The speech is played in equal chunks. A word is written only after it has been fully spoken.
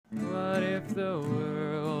if the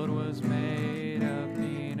world was made of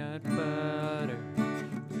peanut butter,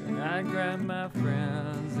 then I'd grab my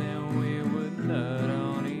friends and we would nut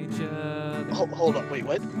on each other. Hold up, wait,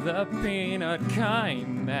 what? The peanut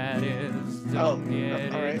kind, that is. Don't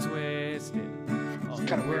get all right. it twisted. It's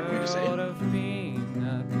kind of weird way to say World it. of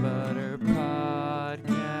Peanut Butter Podcast.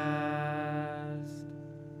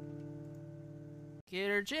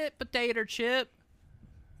 Gator chip, potato chip.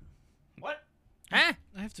 What? Huh?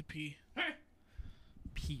 I have to pee.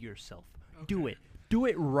 Pee yourself. Okay. Do it. Do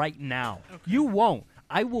it right now. Okay. You won't.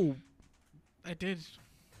 I will. I did.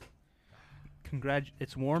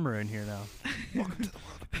 It's warmer in here now. Welcome to the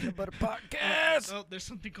World of Peanut Butter Podcast. Oh, there's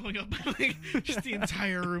something going up. Like, just the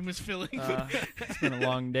entire room is filling. It's been a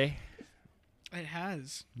long day. It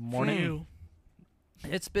has. Morning. For you.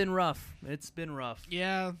 It's been rough. It's been rough.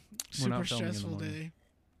 Yeah. We're not Super filming in the stressful morning.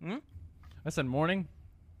 day. I said morning.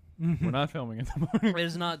 We're not filming in the morning. It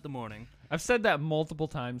is not the morning. I've said that multiple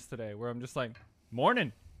times today where I'm just like,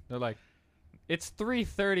 morning. They're like, it's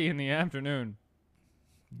 3:30 in the afternoon.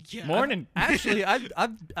 Yeah. Morning. Actually,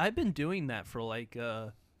 I've been doing that for like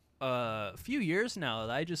a few years now.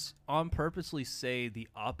 I just on purposely say the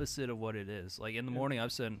opposite of what it is. Like in the morning,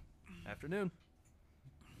 I've said afternoon.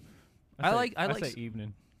 I say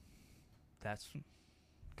evening. That's a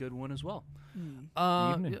good one as well.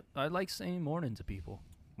 Evening. Yeah, I like saying morning to people.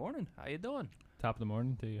 Morning, how you doing? Top of the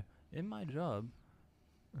morning to you. In my job,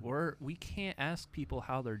 we can't ask people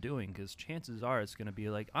how they're doing because chances are it's gonna be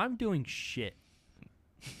like, I'm doing shit.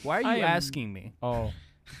 Why are I you am- asking me? Oh.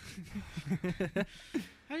 How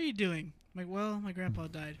are you doing? I'm like, well, my grandpa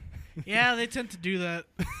died. Yeah, they tend to do that.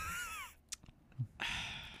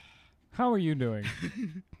 How are you doing?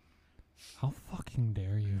 How fucking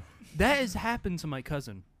dare you? That has happened to my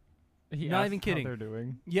cousin. He Not asked even how kidding. they're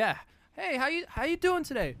doing. Yeah. Hey, how you doing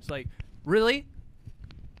today? It's like, really?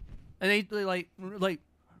 And they like,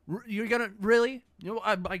 you're gonna really? You know,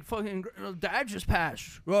 I fucking dad just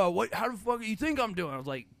passed. What? How the fuck do you think I'm doing? I was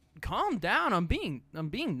like, calm down. I'm being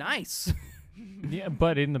nice. Yeah,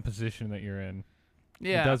 but in the position that you're in,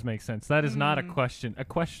 Yeah. it does make sense. That is not a question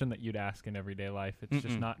that you'd ask in everyday life. It's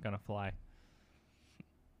just not gonna fly.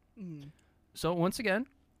 So once again,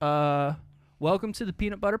 welcome to the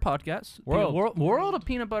Peanut Butter Podcast. World. World of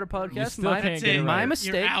Peanut Butter Podcast. still my can't get it my right.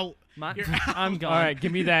 mistake. You're out. You're out. I'm gone. All right,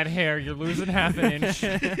 give me that hair. You're losing half an inch.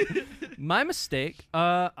 My mistake.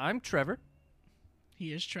 I'm Trevor.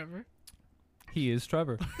 He is Trevor. He is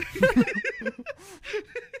Trevor.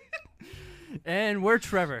 And we're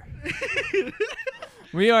Trevor.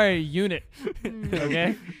 We are a unit.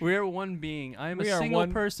 Okay? We're one being. I am We a are single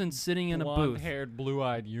one person sitting in a booth. Blonde-haired,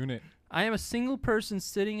 blue-eyed unit. I am a single person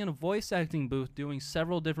sitting in a voice acting booth doing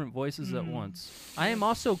several different voices at once. I am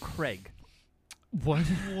also Craig. What?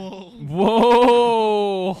 Whoa.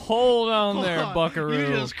 Whoa! Hold on there, Hold on. buckaroo. You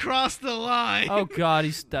just crossed the line. Oh God,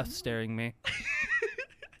 he's death staring me.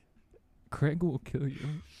 Craig will kill you.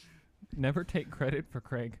 Never take credit for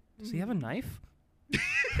Craig. Does he have a knife?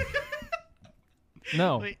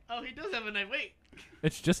 No, Wait. Oh, he does have a knife. Wait.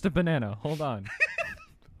 it's just a banana. Hold on.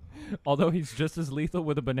 Although he's just as lethal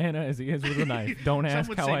with a banana as he is with a knife. Don't Some ask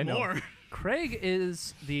would how say I know. more. Craig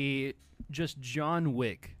is the just John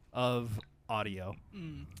Wick of audio.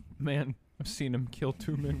 Man, I've seen him kill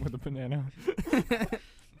 2 men with a banana.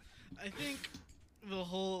 I think the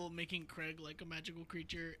whole making Craig like a magical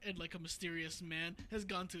creature and like a mysterious man has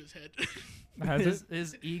gone to his head. Has it?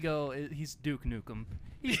 His ego, he's Duke Nukem.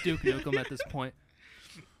 He's Duke Nukem at this point.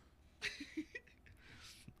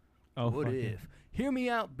 Oh, What fuck it. if? Hear me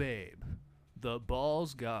out, babe. The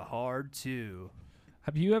balls got hard too.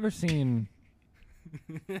 Have you ever seen...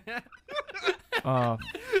 fuck,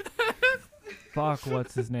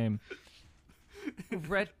 what's his name?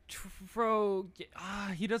 Retro...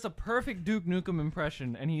 he does a perfect Duke Nukem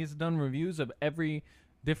impression, and he's done reviews of every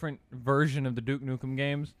different version of the Duke Nukem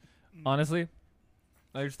games. Honestly,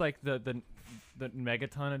 I just like the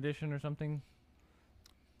Megaton edition or something.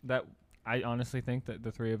 That I honestly think that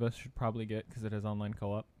the three of us should probably get because it has online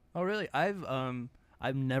co-op. Oh really?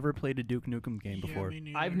 I've never played a Duke Nukem game before. Yeah, me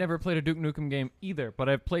neither. I've never played a Duke Nukem game either, but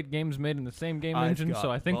I've played games made in the same game I've engine, got so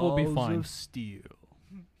I think we'll be balls fine. of steel.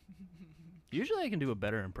 Usually I can do a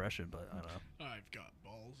better impression, but I don't know. I've got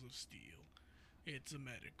balls of steel. It's a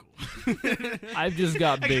medical. I've just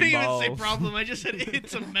got I big couldn't balls. even say problem. I just said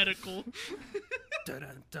it's a medical. Dun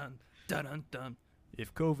dun dun dun dun.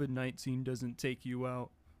 If COVID-19 doesn't take you out,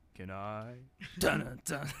 can I? Dun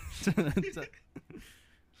dun dun dun.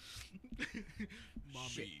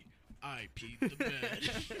 Mommy, I peed the bed.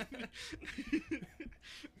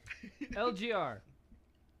 LGR.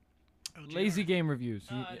 OGR. Lazy Game Reviews.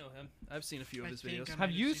 I know him. I've seen a few of his think videos. I Have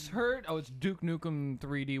might you seen- heard? Oh, it's Duke Nukem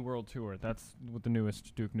 3D World Tour. That's what the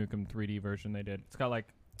newest Duke Nukem 3D version they did. It's got like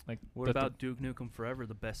What about Duke Nukem Forever,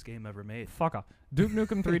 the best game ever made? fuck off. Duke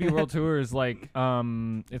Nukem 3D World Tour is like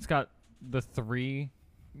it's got the 3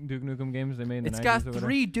 Duke Nukem games they made in the It's 90s got or whatever.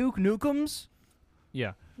 3 Duke Nukems?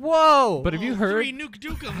 Yeah. Whoa! But have you Oh, heard? 3 Nuke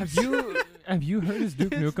Dukums. Have you heard his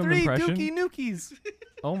Duke Nukem 3 impression? Dookie Nukies.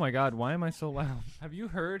 Oh my god, why am I so loud? Have you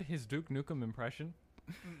heard his Duke Nukem impression?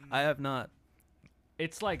 I have not.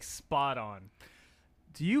 It's like spot on.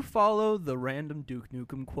 Do you follow the random Duke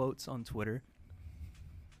Nukem quotes on Twitter?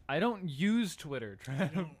 I don't use Twitter, I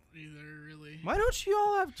Trav. don't either, really. Why don't you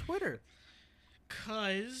all have Twitter?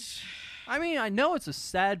 Cause I mean, I know it's a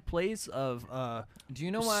sad place of Do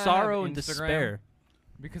you know why sorrow I have and Instagram? despair.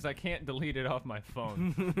 Because I can't delete it off my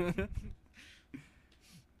phone.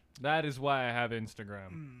 That is why I have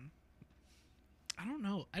Instagram. I don't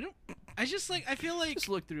know. I just like. I feel like Just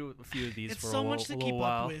look through a few of these it's for so a, much to little keep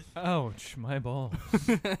while. up with. Ouch, my balls.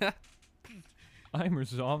 I'm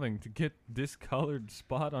resolving to get discolored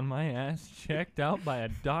spot on my ass checked out by a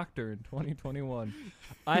doctor in 2021.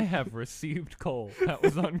 I have received coal. That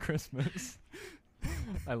was on Christmas.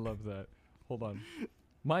 I love that. Hold on.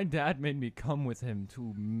 My dad made me come with him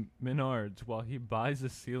to Menards while he buys a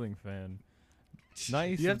ceiling fan.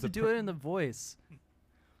 Nice. You of have to the do it in the voice.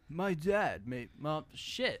 My dad made mom.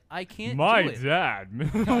 Shit, I can't. My do it. dad.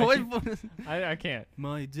 What- I can't.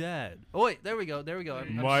 My dad. Oh wait, there we go. There we go. I've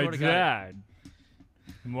My sorta got it. dad.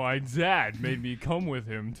 My dad made me come with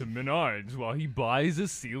him to Menards while he buys a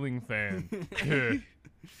ceiling fan.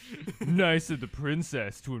 Nice of the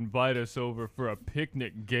princess to invite us over for a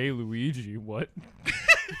picnic, gay Luigi. What?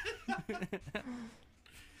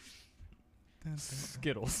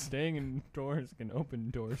 Skittles. Staying indoors can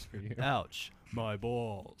open doors for you. Ouch, my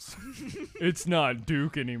balls. It's not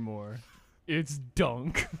Duke anymore. It's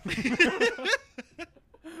Dunk.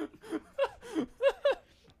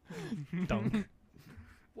 Dunk.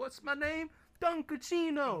 What's my name?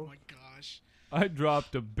 Dunkachino. Oh my gosh. I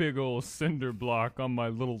dropped a big ol' cinder block on my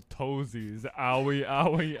little toesies. Owie,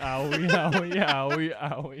 owie, owie, owie, owie,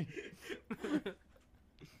 owie.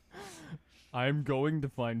 I'm going to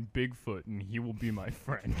find Bigfoot and he will be my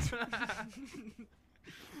friend.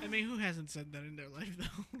 I mean, who hasn't said that in their life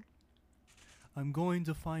though? I'm going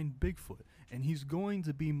to find Bigfoot, and he's going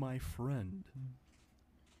to be my friend.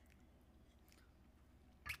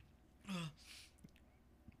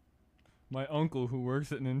 My uncle who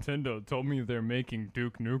works at Nintendo told me they're making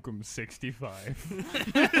Duke Nukem 65.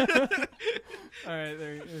 Alright,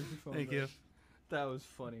 there's your phone. Thank you. That was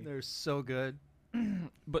funny. They're so good.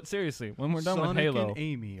 But seriously, when we're done Sonic with Halo, and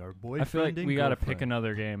Amy are boyfriend I feel like and we gotta pick girlfriend.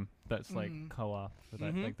 another game that's like Mhm. co-op, so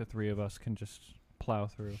that Mhm. like the three of us can just plow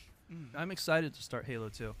through. I'm excited to start Halo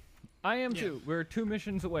 2. I am Yeah. too. We're 2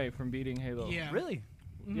 missions away from beating Halo. Yeah. Really?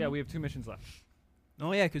 Yeah, we have 2 missions left.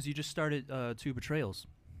 Oh yeah, because you just started 2 Betrayals.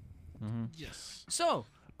 Mm-hmm. Yes. So,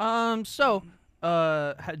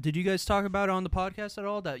 did you guys talk about it on the podcast at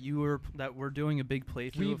all that we're doing a big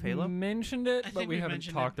playthrough We of Halo? mentioned it, I but think we we've haven't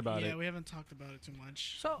mentioned talked about yeah, it. we haven't talked about it too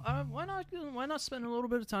much. So why not spend a little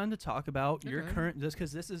bit of time to talk about your Okay. current, just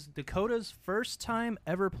because this is Dakota's first time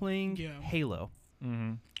ever playing Yeah. Halo.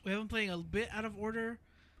 Mm-hmm. We have been playing a bit out of order.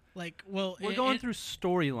 Like, well, We're going through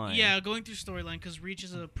storyline. Yeah, going through storyline because Reach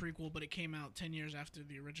is a prequel, but it came out 10 years after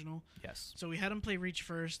the original. Yes. So we had him play Reach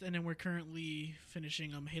first, and then we're currently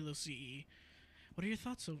finishing Halo CE. What are your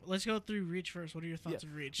thoughts of? Let's go through Reach first. What are your thoughts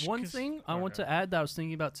of Reach? One 'Cause- thing I want Okay. to add that I was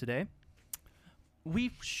thinking about today,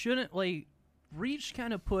 we shouldn't Reach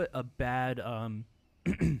kind of put a bad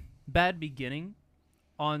bad beginning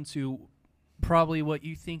onto probably what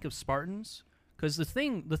you think of Spartans, because the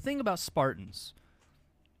thing about Spartans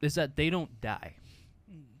is that they don't die.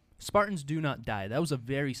 Spartans do not die. That was a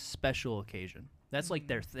very special occasion. That's like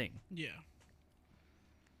their thing. Yeah.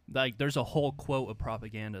 Like there's a whole quote of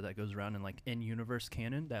propaganda that goes around in like in-universe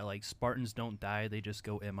canon that like Spartans don't die, they just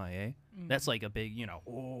go MIA. That's like a big, big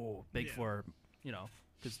Yeah. for,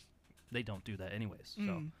 because they don't do that anyways.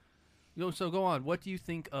 Mm. So go on. What do you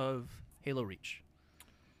think of Halo Reach?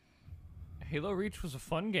 Halo Reach was a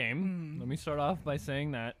fun game. Let me start off by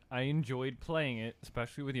saying that I enjoyed playing it,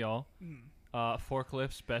 especially with y'all.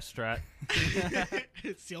 Forklifts, best strat.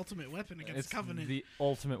 It's the ultimate weapon against It's Covenant. the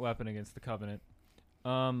ultimate weapon against the Covenant.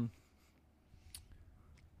 The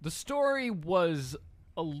story was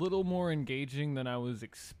a little more engaging than I was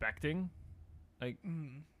expecting. Like,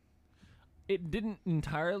 it didn't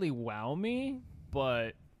entirely wow me,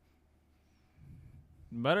 but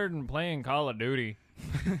better than playing Call of Duty.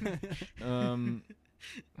 I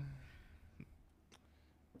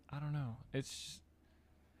don't know.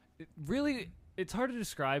 it's hard to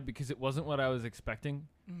describe because it wasn't what I was expecting.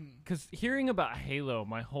 Mm. Because hearing about Halo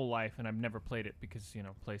my whole life, and I've never played it because,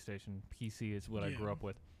 PlayStation, PC is what I grew Yeah. up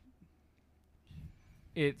with.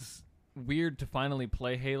 It's weird to finally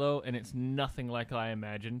play Halo, and it's nothing like I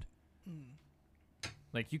imagined. Mm.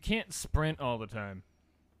 Like, you can't sprint all the time.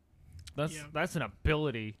 Yeah. That's an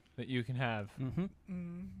ability that you can have. Mm-hmm.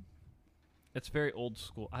 Mm. It's very old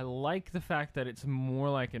school. I like the fact that it's more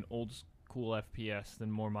like an old school FPS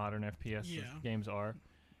than more modern FPS Yeah. games are.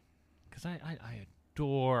 Because I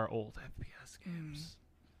adore old FPS games.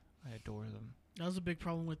 I adore them. That was a big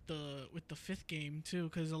problem with the fifth game too,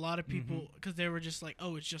 because a lot of people, because they were just like,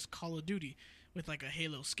 oh, it's just Call of Duty with like a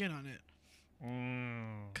Halo skin on it,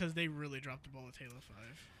 because they really dropped the ball with Halo 5.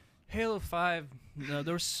 Halo 5, no,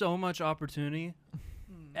 there was so much opportunity.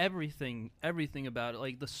 Mm. Everything about it,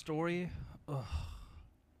 like the story. Ugh.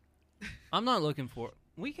 I'm not looking for it.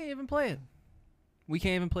 We can't even play it. We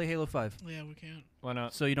can't even play Halo 5. Yeah, we can't. Why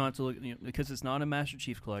not? So you don't have to look, because it's not a Master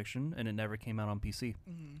Chief Collection and it never came out on PC.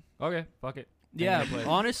 Mm. Okay, fuck it. Yeah, gonna play it.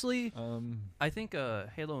 honestly, I I think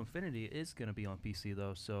Halo Infinity is going to be on PC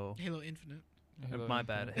though, so Halo Infinite. my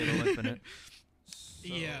bad, Halo Infinite.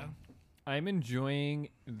 Yeah. I'm enjoying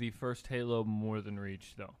the first Halo more than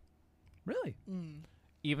Reach, though. Really? Mm.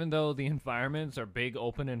 Even though the environments are big,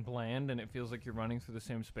 open, and bland, and it feels like you're running through the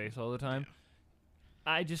same space all the time,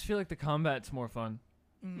 I just feel like the combat's more fun.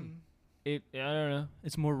 Mm. I don't know.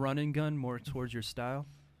 It's more run and gun, more towards your style.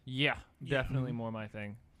 Yeah, Yeah. definitely Mhm. more my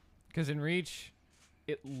thing. Because in Reach,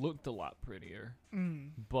 it looked a lot prettier,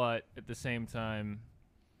 Mm. but at the same time,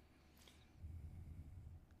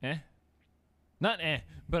 not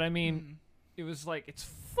but I mean, Mm. it was like, it's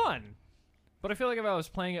fun. But I feel like if I was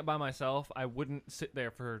playing it by myself, I wouldn't sit there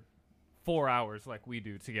for 4 hours like we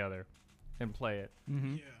do together and play it.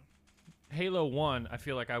 Mm-hmm. Yeah. Halo 1, I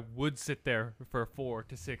feel like I would sit there for 4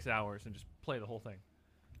 to 6 hours and just play the whole thing.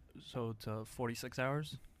 So it's 46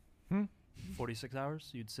 hours? Hmm? 46 hours?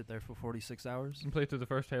 You'd sit there for 46 hours? And play through the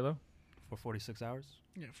first Halo? For 46 hours?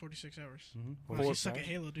 Yeah, 46 hours. Mm-hmm. Wow, you suck at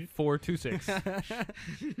Halo, dude. 4 to 6.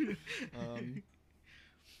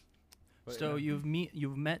 But So yeah.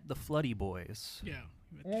 you've met the Floody Boys. Yeah.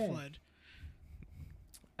 You met the flood.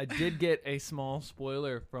 I did get a small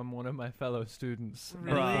spoiler from one of my fellow students,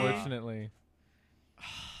 Really? unfortunately.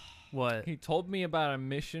 What? He told me about a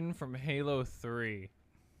mission from Halo 3.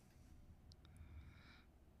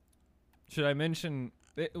 Should I mention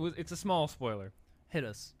it's a small spoiler. Hit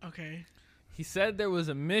us. Okay. He said there was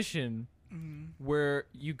a mission Mm. where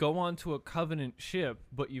you go onto a Covenant ship,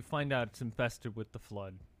 but you find out it's infested with the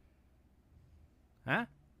Flood. Huh?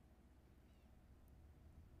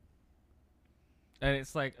 And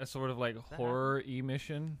it's like a sort of like that horror-y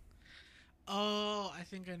mission. Oh, I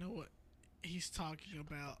think I know what he's talking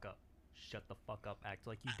about. Fuck up. Shut the fuck up. Act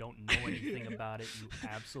like you don't know anything about it, you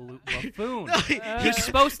absolute buffoon. No, You're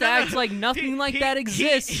supposed to act like nothing like that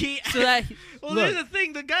exists. So that well, look. there's the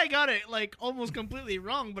thing. The guy got it like almost completely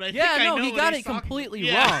wrong, but I Yeah, think I no, know he what got he's it talking- completely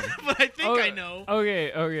Yeah, wrong. but I think I know.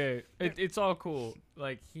 Okay. It's all cool.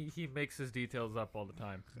 Like, he makes his details up all the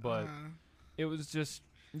time. But it was just...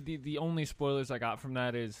 The only spoilers I got from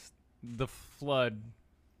that is the Flood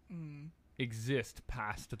exist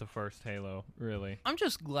past the first Halo, really. I'm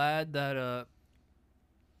just glad that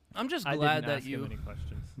I'm just I glad didn't that ask him any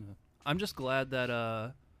questions. I'm just glad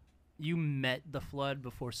that you met the Flood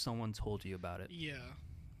before someone told you about it. Yeah.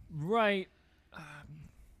 Right.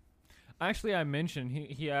 Actually, I mentioned,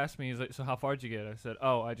 he asked me, he's like, so how far did you get? I said,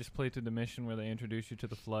 oh, I just played through the mission where they introduce you to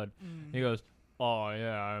the Flood. Mm. He goes, oh,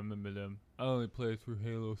 yeah, I remember them. I only played through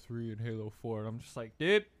Halo 3 and Halo 4. And I'm just like,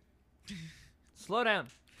 dude, slow down.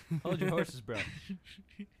 Hold your horses, bro.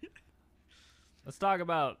 Let's talk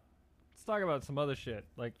about some other shit,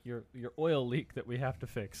 like your oil leak that we have to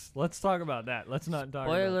fix. Let's talk about that. Let's not talk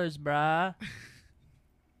about... Spoilers, brah.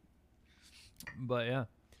 But yeah,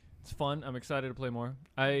 it's fun. I'm excited to play more.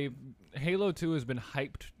 Halo 2 has been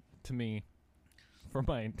hyped to me for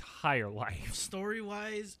my entire life.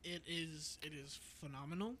 Story-wise, it is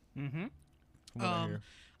phenomenal. Mm-hmm. from what I hear.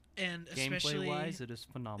 And especially Gameplay-wise, it is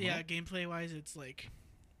phenomenal. yeah, gameplay-wise, it's like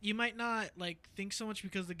you might not like think so much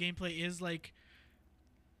because the gameplay is like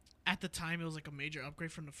at the time it was like a major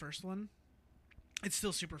upgrade from the first one. It's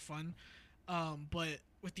still super fun, but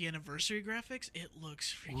with the anniversary graphics, it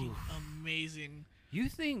looks freaking amazing. You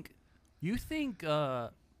think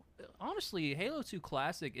honestly, Halo 2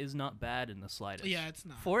 Classic is not bad in the slightest. Yeah, it's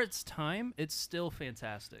not. For its time, it's still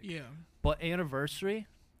fantastic. Yeah, But Anniversary,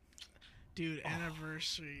 dude,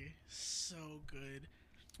 anniversary so good.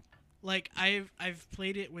 Like I've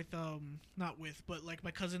played it with not with, but like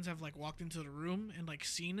my cousins have like walked into the room and like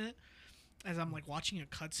seen it, as I'm like watching a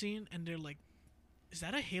cutscene, and they're like, "Is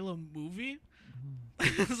that a Halo movie?"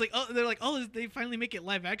 I was like, "Oh," they're like, "Oh, they finally make it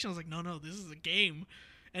live action." I was like, "No, this is a game,"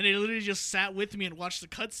 and they literally just sat with me and watched the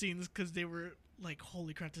cutscenes because they were like,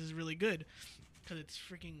 "Holy crap, this is really good," because it's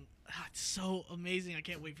freaking, it's so amazing. I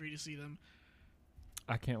can't wait for you to see them.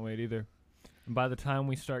 I can't wait either. And by the time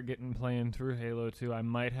we start playing through Halo 2, I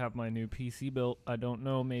might have my new PC built. I don't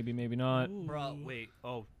know. Maybe not. Ooh. Bro, wait.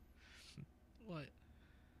 Oh, What?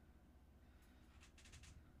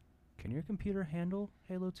 can your computer handle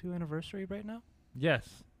Halo 2 Anniversary right now?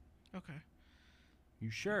 Yes. Okay. You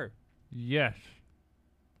sure? Yes.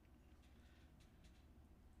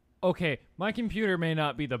 Okay, my computer may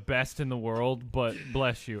not be the best in the world, but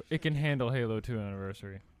bless you, it can handle Halo 2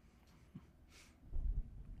 Anniversary.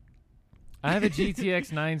 I have a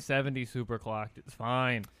GTX 970 superclocked. It's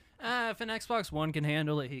fine. If an Xbox One can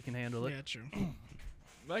handle it, he can handle it. Yeah, true.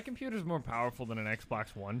 My computer's more powerful than an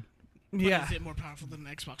Xbox One. But Yeah. is it more powerful than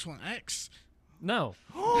an Xbox One X? No.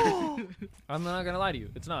 I'm not going to lie to you.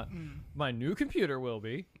 It's not. My new computer will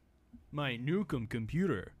be. My Nukem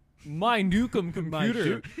computer. My Nukem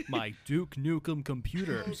computer. My Duke Nukem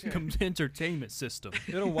computer. Entertainment system.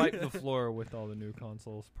 It'll wipe the floor with all the new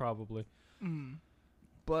consoles, probably.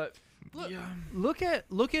 But Look, Yeah. look at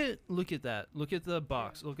that. Look at the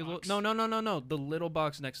box. Look at Box. no. The little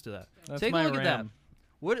box next to that. that's Take a my look at that. RAM.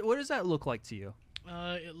 What does that look like to you?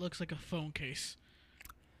 It looks like a phone case.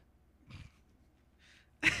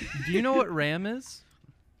 Do you know what RAM is?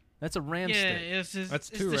 That's a RAM Yeah, stick. That's it's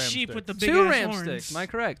two the RAM sheep with the sticks. big Two ass RAM horns. sticks. Am I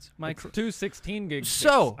correct? It's two 16 gig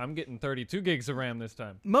So- sticks. I'm getting 32 gigs of RAM this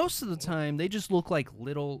time. Most of the time, they just look like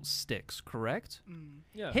little sticks. Correct?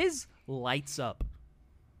 Yeah. His lights up.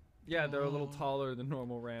 Yeah, they're a little taller than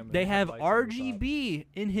normal RAM. and They have lights on the top. RGB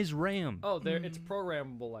in his RAM. Oh, it's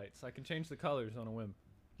programmable lights. I can change the colors on a whim.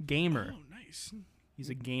 Gamer. Oh, nice, He's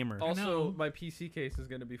a gamer. Also, know. my PC case is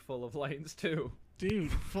going to be full of lights too.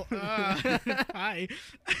 dude. Hi.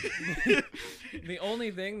 The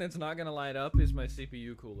only thing that's not going to light up is my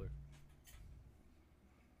CPU cooler.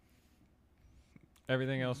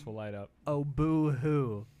 Everything else will light up. Oh, boo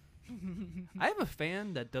hoo. I have a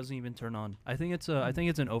fan that doesn't even turn on. I think it's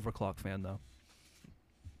an overclock fan though.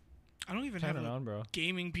 I don't even Turn have it a on, bro.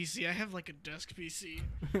 gaming PC. I have like a desk PC.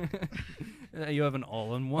 You have an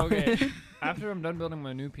all-in-one. Okay, after I'm done building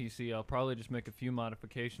my new PC, I'll probably just make a few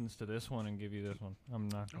modifications to this one and give you this one. I'm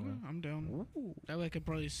not Okay, gonna. I'm down. That way I could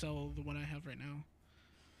probably sell the one I have right now.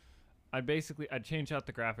 I'd change out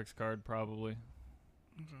the graphics card probably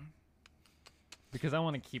Okay. because I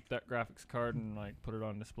want to keep that graphics card and like put it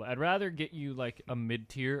on display. I'd rather get you like a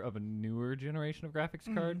mid-tier of a newer generation of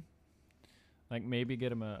graphics card. Like maybe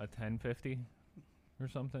get him a 1050 or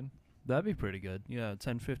something. That'd be pretty good. Yeah,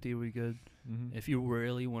 1050 would be good. Mm-hmm. If you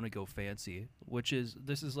really want to go fancy,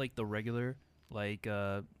 this is like the regular, like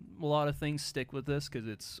a lot of things stick with this because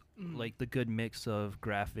it's like the good mix of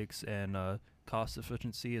graphics and cost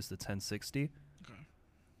efficiency is the 1060. Okay.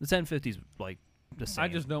 The 1050 is like the same. I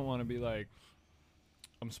just don't want to be like,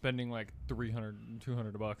 I'm spending like $300,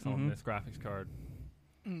 $200 on Mhm. this graphics card,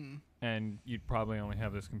 and you'd probably only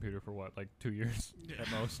have this computer for what, like 2 years Yeah.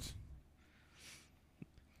 at most.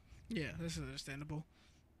 Yeah, this is understandable.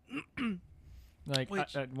 Like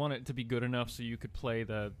Which- I'd want it to be good enough so you could play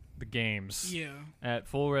the games Yeah. at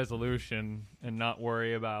full resolution and not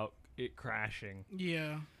worry about it crashing.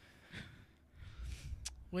 Yeah.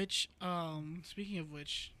 Which, speaking of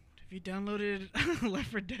which, have you downloaded Left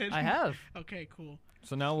 4 Dead? I have. Okay, cool.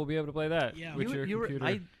 So now we'll be able to play that Yeah. with your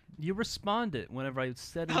computer. You responded whenever I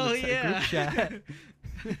said in Oh, the yeah. group chat.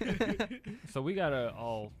 So we gotta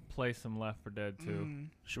all play some Left 4 Dead too.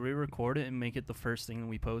 Should we record it and make it the first thing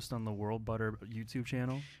we post on the World Butter YouTube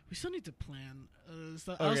channel? We still need to plan. I was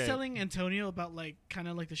Okay. telling Antonio about like kind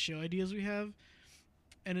of like the show ideas we have,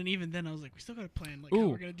 and then even then I was like, we still gotta plan like how Ooh,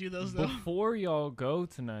 we're gonna do those though. Before y'all go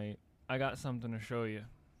tonight, I got something to show you.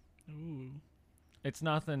 Ooh. It's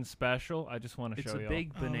nothing special. I just want to It's show a y'all.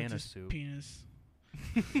 big banana just soup. Penis.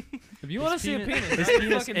 If you want to see a penis- penis, his I can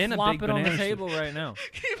penis fucking and a flop big it on the banana table right now.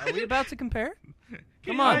 Are we about to compare?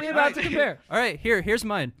 Come on. Are we about to compare? All right, here's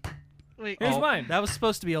mine. Wait. Here's mine. That was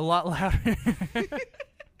supposed to be a lot louder.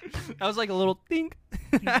 That was like a little think.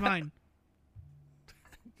 Here's mine.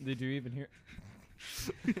 Did you even hear?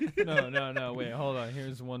 No. Wait, hold on.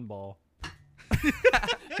 Here's one ball.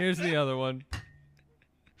 Here's the other one.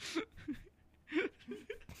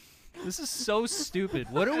 This is so stupid.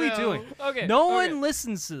 What are we No. doing? Okay. No okay, one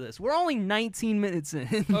listens to this. We're only 19 minutes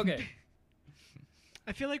in. Okay.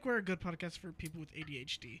 I feel like we're a good podcast for people with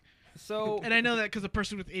ADHD, So and I know that because a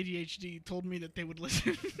person with ADHD told me that they would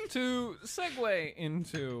listen. to segue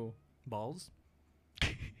into Balls?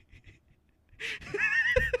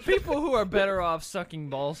 People who are better off sucking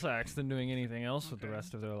ball sacks than doing anything else with the Okay.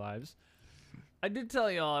 rest of their lives. I did tell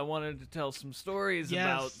y'all I wanted to tell some stories Yes.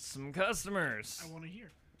 about some customers. I want to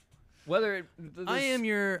hear. Whether it, I am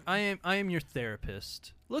your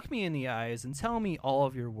therapist. Look me in the eyes and tell me all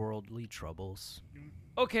of your worldly troubles.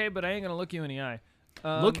 okay, but I ain't gonna look you in the eye.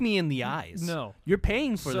 Look me in the eyes. No. You're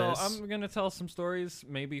paying for So this. I'm gonna tell some stories,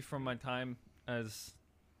 maybe from my time as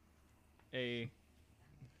a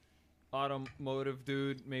automotive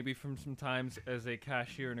dude, maybe from some times as a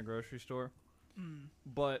cashier in a grocery store.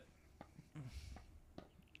 But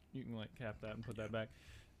you can like cap that and put that back.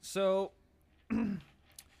 So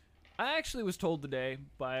I actually was told today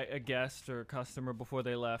by a guest or a customer before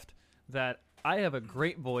they left that I have a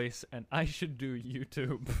great voice and I should do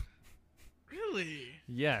YouTube. Really?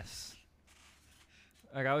 Yes.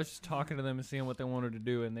 Like I was just talking to them and seeing what they wanted to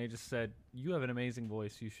do, and they just said, "You have an amazing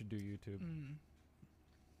voice. You should do YouTube."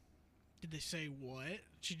 Did they say what?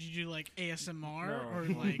 Should you do like ASMR No. or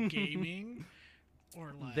like gaming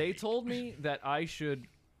or like? They told me that I should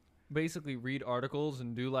basically read articles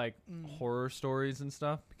and do like horror stories and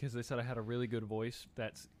stuff because they said I had a really good voice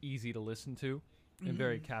that's easy to listen to and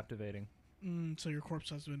very captivating. So your corpse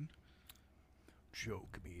husband.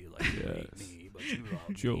 Joke me like you hate Yes. me, but you love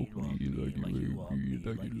me. Joke love me like you like hate love me, me,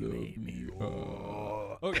 like like you you love hate me. me.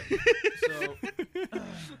 Okay, so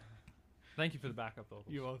thank you for the backup vocals.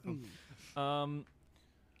 You're welcome.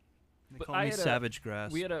 They But call I me had a- Savage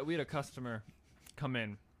Grass. we had a customer come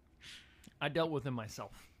in. I dealt with him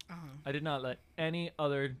myself. I did not let any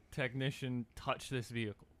other technician touch this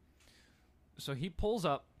vehicle. So he pulls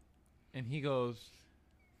up and he goes,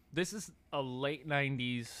 "This is a late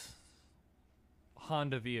 90s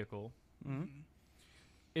Honda vehicle. Mhm.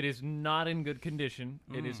 It is not in good condition.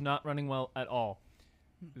 It is not running well at all."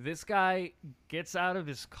 This guy gets out of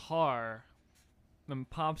his car and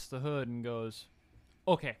pops the hood and goes,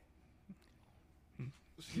 "Okay.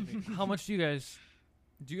 Excuse me. How much do you guys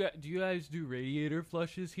do radiator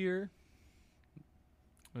flushes here?"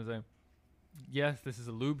 I was like, "Yes, this is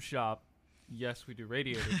a lube shop. Yes, we do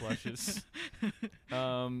radiator flushes."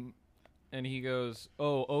 And he goes,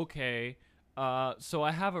 "Oh, okay. So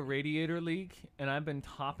I have a radiator leak, and I've been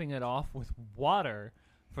topping it off with water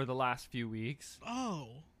for the last few weeks.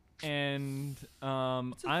 Oh. And a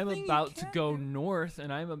I'm thing you about to can go do. north,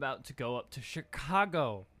 and I'm about to go up to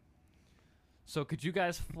Chicago. So could you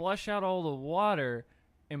guys flush out all the water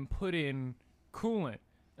and put in coolant?"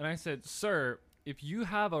 And I said, "Sir, if you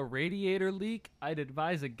have a radiator leak, I'd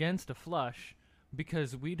advise against a flush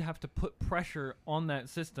because we'd have to put pressure on that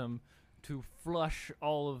system to flush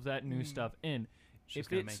all of that new stuff in. It's just If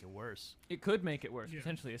gonna it's- make it worse. It could make it worse, Yeah.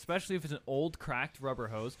 potentially, especially if it's an old cracked rubber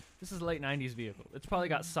hose. This is a late 90s vehicle. It's probably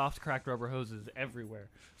got soft cracked rubber hoses everywhere.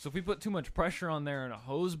 So if we put too much pressure on there and a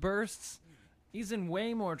hose bursts, he's in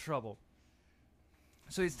way more trouble."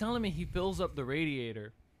 So he's telling me he fills up the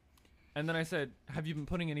radiator. And then I said, "Have you been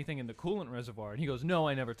putting anything in the coolant reservoir?" And he goes, "No,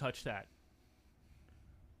 I never touched that."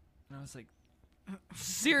 And I was like,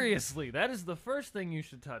 seriously, that is the first thing you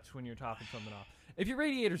should touch when you're topping something off. If your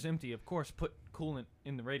radiator's empty, of course, put coolant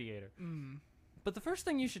in the radiator. But the first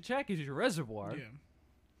thing you should check is your reservoir. Yeah.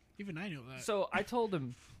 Even I know that. So I told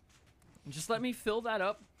him, just let me fill that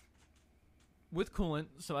up with coolant.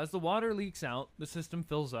 So as the water leaks out, the system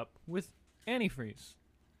fills up with antifreeze.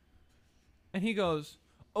 And he goes,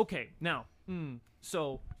 "Okay, now,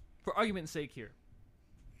 so for argument's sake here,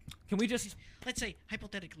 can we just, Let's say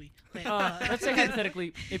hypothetically. that, let's say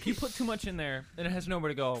hypothetically, if you put too much in there and it has nowhere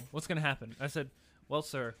to go, what's going to happen?" I said, "Well,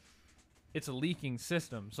 sir, it's a leaking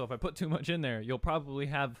system. So if I put too much in there, you'll probably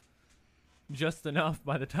have just enough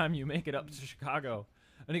by the time you make it up to Chicago."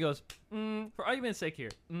 And he goes, "For argument's sake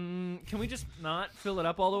here, can we just not fill it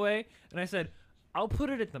up all the way?" And I said, "I'll put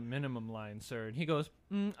it at the minimum line, sir." And he goes,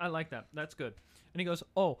 "I like that. That's good." And he goes,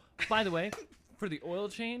 "Oh, by the way, for the oil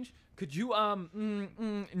change, could you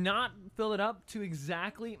not fill it up to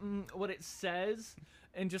exactly what it says,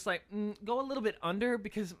 and just like go a little bit under,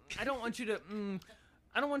 because I don't want you to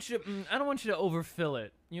I don't want you to overfill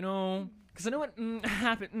it, you know, because I know what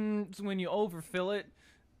happens when you overfill it."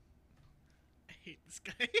 I hate this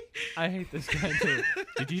guy. I hate this guy too.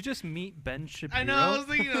 Did you just meet Ben Shapiro? I know. I was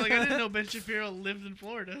thinking, like, I didn't know Ben Shapiro lived in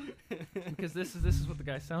Florida. Because this is what the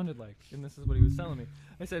guy sounded like, and this is what he was telling me.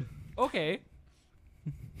 I said, "Okay,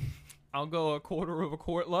 I'll go a quarter of a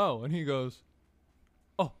quart low," and he goes,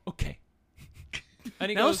 "Oh, okay." And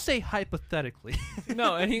he Now goes, say hypothetically.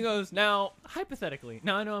 "No," and he goes, "Now, hypothetically,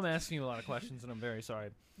 now I know I'm asking you a lot of questions, and I'm very sorry."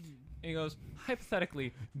 And he goes,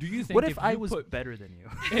 "Hypothetically, do you think What if I you was put better than you?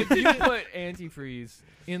 if you put antifreeze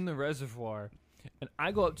in the reservoir and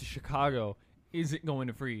I go up to Chicago, is it going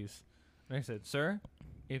to freeze?" And I said, "Sir,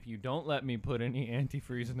 if you don't let me put any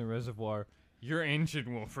antifreeze in the reservoir, your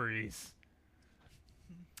engine will freeze."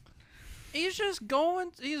 He's just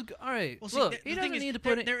going. All right. Well, see, Look, the he thing doesn't is, need to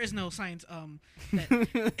put it. there is no science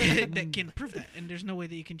that that can prove that, and there's no way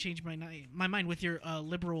that you can change my mind with your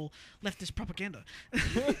liberal leftist propaganda.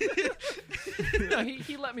 No,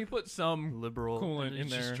 he let me put some Liberal coolant and in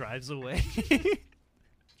it just there. drives away.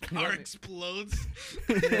 Car explodes.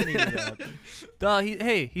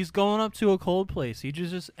 He's going up to a cold place. He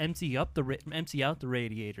just empty out the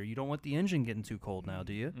radiator. You don't want the engine getting too cold now,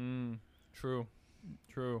 do you? True.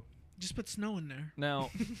 Just put snow in there. Now,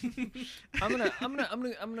 I'm gonna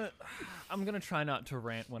try not to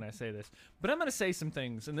rant when I say this, but I'm gonna say some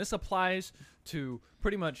things, and this applies to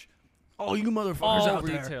pretty much Oh, you motherfuckers all out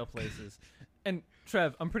there. retail places. And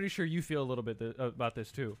Trev, I'm pretty sure you feel a little bit about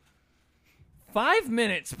this too. 5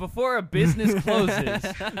 minutes before a business closes,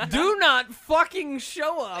 do not fucking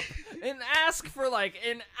show up and ask for like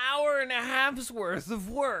an hour and a half's worth of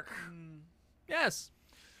work. Yes.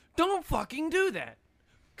 Don't fucking do that.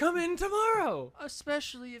 Come in tomorrow.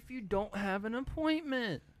 Especially if you don't have an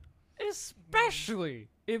appointment. Especially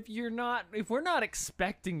if we're not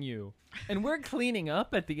expecting you and we're cleaning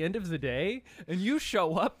up at the end of the day and you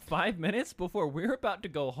show up 5 minutes before we're about to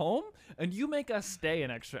go home and you make us stay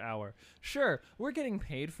an extra hour. Sure, we're getting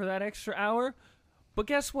paid for that extra hour, but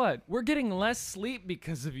guess what? We're getting less sleep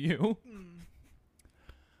because of you.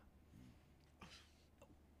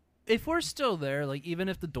 If we're still there, like even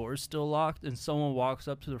if the door's still locked and someone walks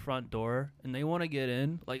up to the front door and they want to get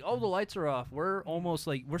in, like, oh, the lights are off. We're almost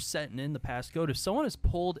like we're setting in the passcode. If someone is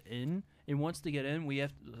pulled in and wants to get in, we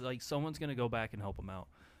have like someone's gonna go back and help them out.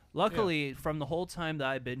 Luckily, from the whole time that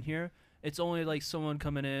I've been here, it's only like someone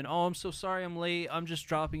coming in. Oh, I'm so sorry, I'm late. I'm just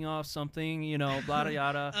dropping off something, blah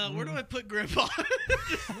yada. Where do I put Grandpa?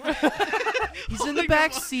 He's in the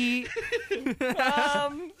back seat.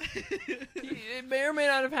 It may or may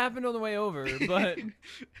not have happened on the way over, but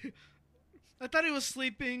I thought he was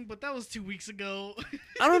sleeping, but that was 2 weeks ago.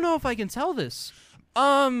 I don't know if I can tell this.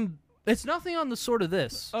 It's nothing on the sort of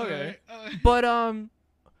this. okay. But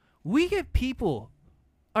we get people.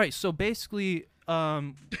 All right, so basically,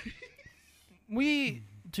 we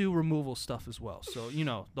do removal stuff as well. So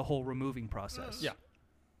the whole removing process. Yeah.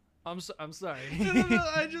 I'm sorry. No,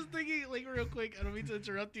 I'm just thinking, like, real quick. I don't mean to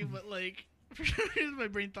interrupt you, but like, for some reason, my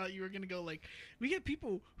brain thought you were gonna go like, we get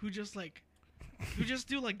people who just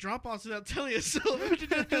do like drop-offs without telling us. So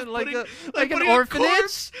just Like putting, an putting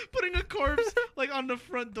orphanage? putting a corpse like on the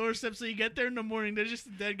front doorstep, so you get there in the morning. There's just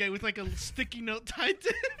a dead guy with like a sticky note tied to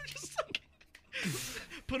him, just like.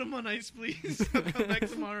 Put him on ice, please. I'll come back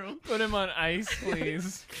tomorrow. Put him on ice,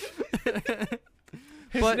 please.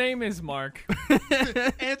 His But- name is Mark.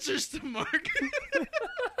 Answers to Mark.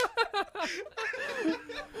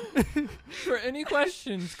 For any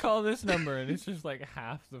questions, call this number, and it's just like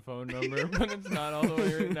half the phone number, but it's not all the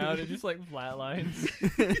way written out. It just like flatlines.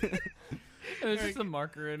 And it's just a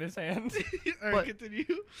marker in his hand. All right, But- continue.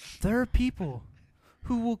 There are people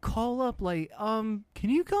who will call up like, can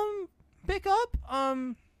you come pick up?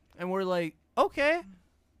 And we're like, okay.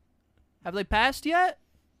 Have they passed yet?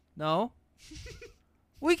 No.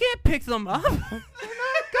 We can't pick them up. They're not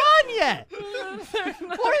gone yet.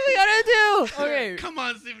 What are we gonna do? Okay, Come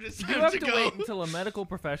on, Steven, it's you time have to to go. wait until a medical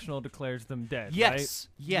professional declares them dead, Yes. right?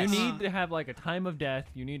 Yes. You need to have like a time of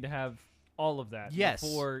death. You need to have all of that Yes.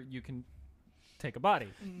 before you can take a body.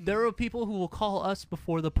 There are people who will call us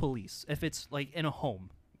before the police if it's like in a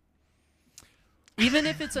home. Even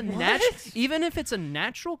if it's a even if it's a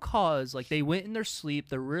natural cause, like they went in their sleep,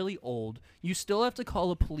 they're really old, you still have to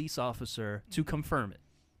call a police officer to confirm it.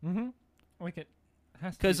 Mm-hmm. Like it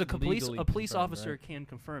has to Because be a police legally confirmed, officer right? can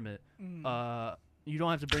confirm it. You don't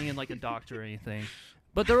have to bring in like a doctor or anything.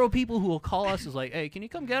 But there are people who will call us as like, hey, can you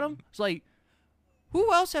come get him? It's like,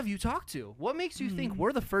 who else have you talked to? What makes you think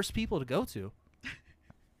we're the first people to go to?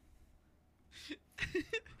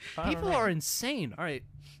 I don't People know. are insane. All right,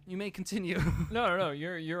 you may continue. No.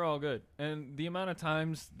 You're all good. And the amount of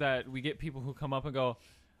times that we get people who come up and go,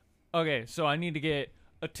 okay, so I need to get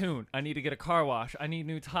a tune. I need to get a car wash. I need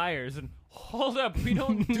new tires. And hold up, we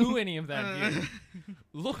don't do any of that here.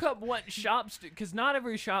 Look up what shops do, because not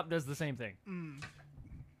every shop does the same thing.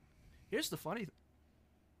 Here's the funny.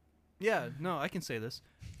 Yeah, no, I can say this.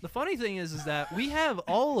 The funny thing is that we have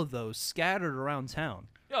all of those scattered around town.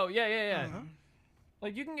 Oh yeah.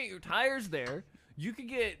 Like you can get your tires there. You could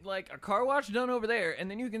get like a car wash done over there, and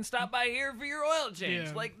then you can stop by here for your oil change.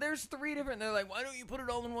 Yeah. Like there's 3 different. They're like, why don't you put it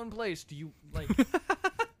all in one place? Do you like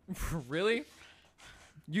really?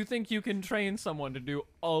 You think you can train someone to do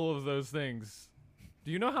all of those things?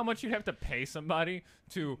 Do you know how much you'd have to pay somebody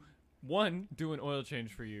to 1, do an oil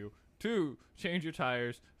change for you. 2, change your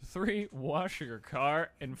tires. 3, wash your car.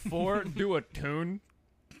 And 4, do a tune.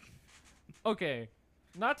 Okay,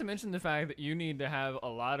 not to mention the fact that you need to have a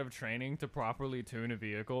lot of training to properly tune a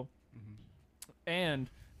vehicle. And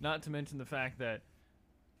not to mention the fact that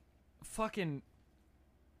fucking...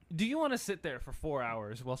 Do you want to sit there for 4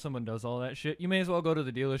 hours while someone does all that shit? You may as well go to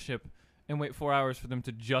the dealership and wait 4 hours for them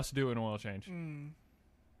to just do an oil change.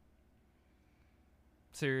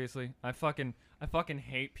 Seriously, I fucking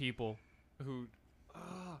hate people who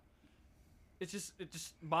it just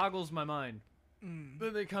boggles my mind.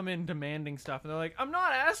 Then they come in demanding stuff and they're like, I'm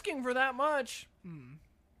not asking for that much.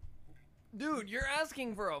 Dude, you're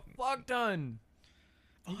asking for a fuck ton.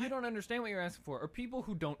 You don't understand what you're asking for, or people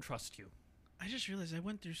who don't trust you. I just realized I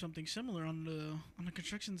went through something similar on the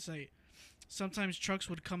construction site. Sometimes trucks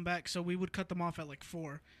would come back, so we would cut them off at like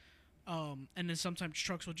 4. And then sometimes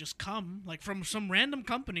trucks would just come, like from some random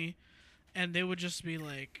company, and they would just be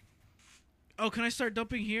like, "Oh, can I start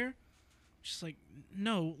dumping here?" Just like,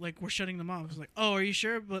 no, like we're shutting them off. It's like, "Oh, are you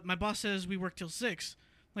sure?" But my boss says we work till 6.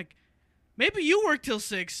 Like, maybe you work till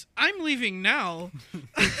 6. I'm leaving now.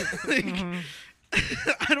 Like,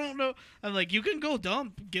 I don't know. I'm like, you can go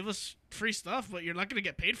dump, give us free stuff, but you're not gonna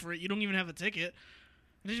get paid for it. You don't even have a ticket.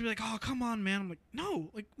 And they just be like, "Oh, come on, man." I'm like, "No,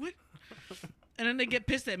 like what?" And then they get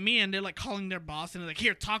pissed at me, and they're like calling their boss, and they're like,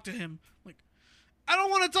 "Here, talk to him." I'm like, I don't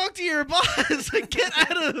want to talk to your boss. Like, get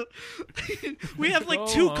out of. We have like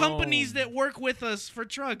 2 companies that work with us for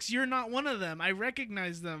trucks. You're not one of them. I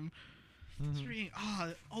recognize them. It's really,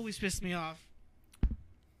 it always pissed me off.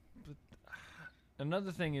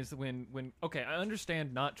 Another thing is when okay, I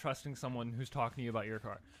understand not trusting someone who's talking to you about your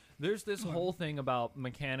car. There's this whole thing about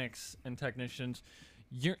mechanics and technicians.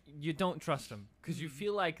 You don't trust them because you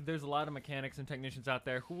feel like there's a lot of mechanics and technicians out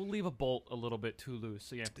there who will leave a bolt a little bit too loose,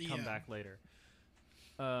 so you have to come back later.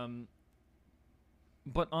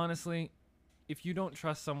 But honestly, if you don't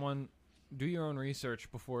trust someone, do your own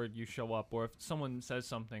research before you show up. Or if someone says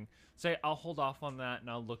something, say, "I'll hold off on that and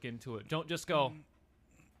I'll look into it." Don't just go,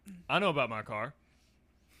 "I know about my car.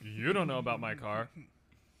 You don't know about my car.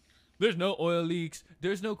 There's no oil leaks.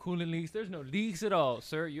 There's no coolant leaks. There's no leaks at all.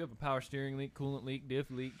 Sir, you have a power steering leak, coolant leak, diff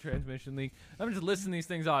leak, transmission leak." I'm just listing these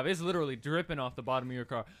things off. It's literally dripping off the bottom of your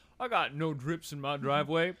car. I got no drips in my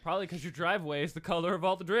driveway. Probably because your driveway is the color of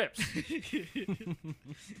all the drips.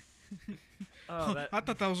 I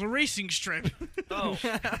thought that was a racing strip. Oh,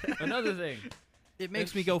 another thing. It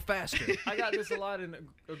makes me go faster. I got this a lot in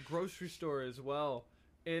a grocery store as well.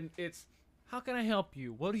 And it's, "How can I help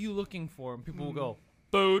you? What are you looking for?" And people will go,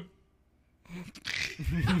 "Food."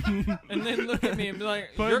 And then look at me and be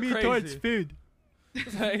like, "You're crazy." food.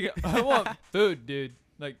 It's like, "I want food, dude.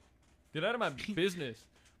 Like, get out of my business."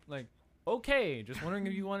 Like, okay, just wondering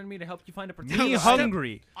if you wanted me to help you find a particular Me item.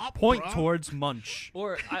 hungry. Up, Point bro. towards munch.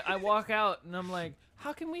 Or I walk out and I'm like,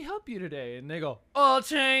 "How can we help you today?" And they go, "Oil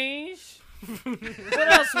change."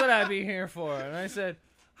 What else would I be here for? And I said,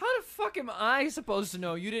 how the fuck am I supposed to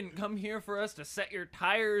know you didn't come here for us to set your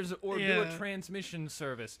tires or do a Yeah. transmission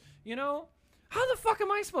service? You know? How the fuck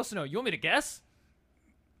am I supposed to know? You want me to guess?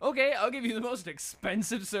 Okay, I'll give you the most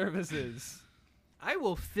expensive services. I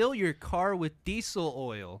will fill your car with diesel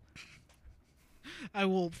oil. I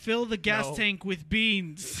will fill the gas No. tank with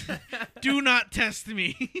beans. Do not test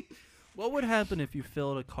me. What would happen if you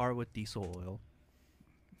filled a car with diesel oil?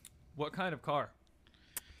 What kind of car?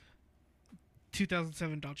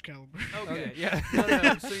 2007 Dodge Caliber. Okay, yeah.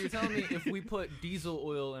 No, so you're telling me if we put diesel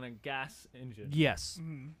oil in a gas engine? Yes.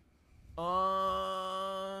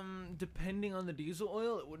 Depending on the diesel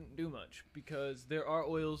oil, it wouldn't do much because there are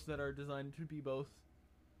oils that are designed to be both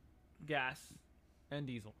gas and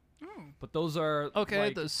diesel. Oh. But those are Okay,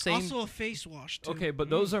 like, the same. Also a face wash, too. okay, but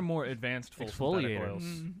those are more advanced full synthetic Exfoliator.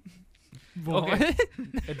 oils. Okay.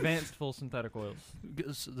 Advanced full synthetic oils.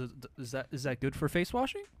 Is that good for face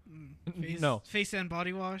washing? Face, No. face and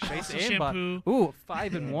body wash. Face also and shampoo. Ooh,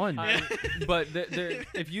 5 in 1. But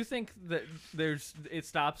if you think that it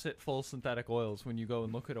stops at full synthetic oils when you go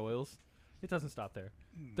and look at oils, it doesn't stop there.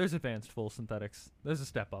 There's advanced full synthetics. There's a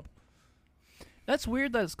step up. That's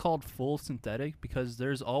weird that it's called full synthetic because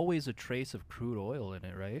there's always a trace of crude oil in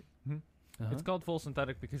it, right? Mhm. It's called full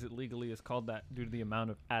synthetic because it legally is called that due to the amount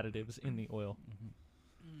of additives in the oil.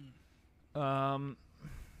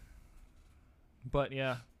 But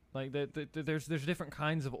yeah, like there's different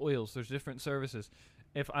kinds of oils. There's different services.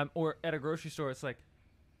 If I'm or at a grocery store, it's like,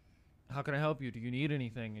 "How can I help you? Do you need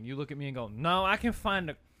anything?" And you look at me and go, "No, I can find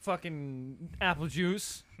a fucking apple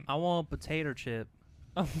juice. I want potato chip.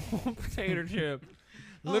 I want potato chip."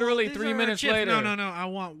 Oh, Literally these 3 are our minutes chips. later. No, I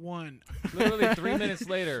want one. Literally 3 minutes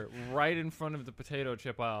later, right in front of the potato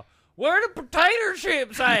chip aisle. Where the potato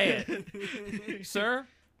chips at? Sir,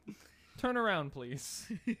 turn around,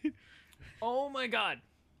 please. Oh my God.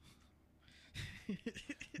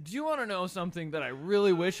 Do you want to know something that I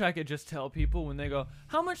really wish I could just tell people when they go,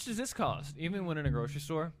 how much does this cost? Even when in a grocery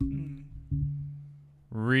store?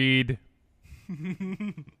 Read.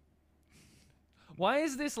 Why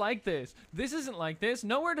is this like this? This isn't like this.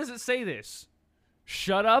 Nowhere does it say this.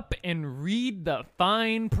 Shut up and read the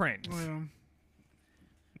fine print. Well,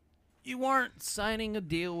 You aren't signing a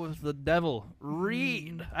deal with the devil.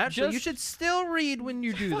 Read. Actually, you Just- should still read when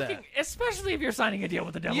you do that. Fucking, especially if you're signing a deal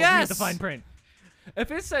with the devil. Read Yes! the fine print.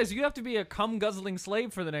 If it says you have to be a cum-guzzling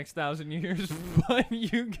slave for the next 1,000 years, but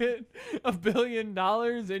you get $1 billion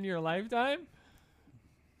in your lifetime,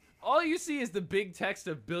 all you see is the big text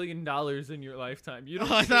of $1 billion in your lifetime. You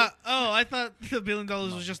don't. I see- thought the $1 billion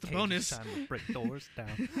was just a Cage, bonus. It's time to break doors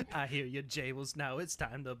down. I hear your jables now. It's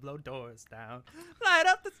time to blow doors down. Light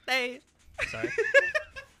up the stage. Sorry.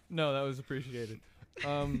 No, that was appreciated.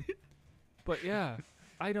 But yeah,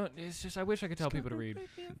 I don't. It's just I wish I could tell people to read.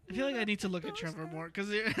 I feel like I need to look at Trevor more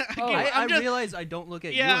because I realize I don't look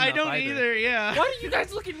at you yeah, I enough don't either. either. Yeah. Why do you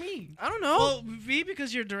guys look at me? I don't know. Well, V,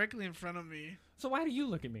 because you're directly in front of me. So why do you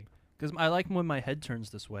look at me? Because I like when my head turns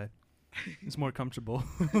this way. It's more comfortable.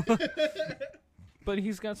 But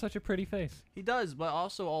he's got such a pretty face. He does, but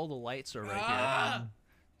also all the lights are right here. Ah!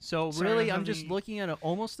 So Sorry, really, I'm I'm just having looking at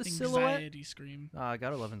almost a silhouette. Anxiety scream. I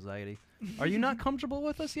gotta love anxiety. Are you not comfortable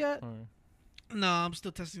with us yet? Alright. No, I'm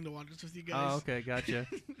still testing the waters with you guys. Oh, okay, gotcha.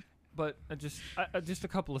 But just a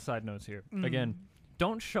couple of side notes here. Mm. Again,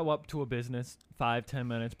 don't show up to a business 5-10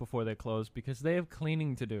 minutes before they close because they have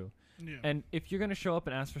cleaning to do. Yeah. And if you're gonna show up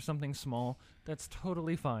and ask for something small, that's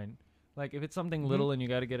totally fine. Like if it's something little and you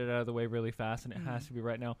got to get it out of the way really fast and it has to be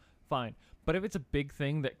right now, fine. But if it's a big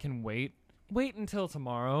thing that can wait until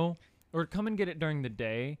tomorrow or come and get it during the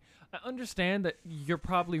day. I understand that you're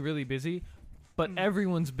probably really busy, but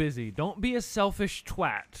everyone's busy. Don't be a selfish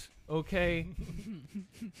twat, okay?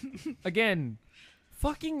 Again,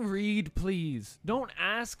 fucking read, please. Don't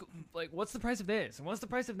ask, like, what's the price of this and what's the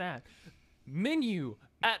price of that? Menu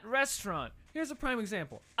at restaurant. Here's a prime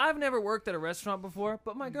example. I've never worked at a restaurant before,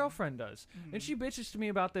 but my girlfriend does. And she bitches to me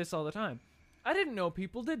about this all the time. I didn't know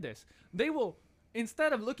people did this. They will,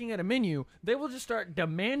 instead of looking at a menu, they will just start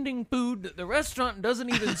demanding food that the restaurant doesn't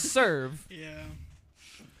even serve. Yeah.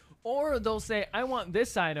 Or they'll say, I want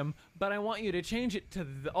this item, but I want you to change it to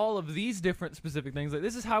all of these different specific things. Like,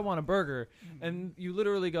 this is how I want a burger. And you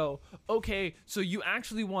literally go, okay, so you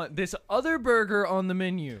actually want this other burger on the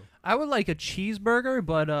menu. I would like a cheeseburger,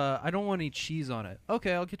 but I don't want any cheese on it.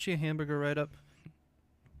 Okay, I'll get you a hamburger right up.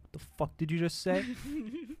 What the fuck did you just say?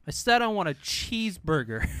 I said I want a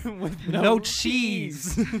cheeseburger with no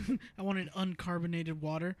cheese. I wanted uncarbonated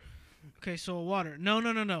water. Okay, so a water.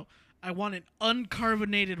 No. I wanted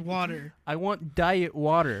uncarbonated water. I want diet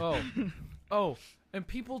water. Oh, and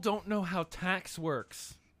people don't know how tax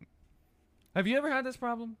works. Have you ever had this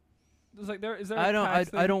problem? Is there a tax I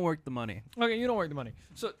thing? don't work the money. Okay, you don't work the money.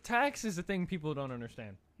 So tax is the thing people don't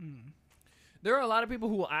understand. There are a lot of people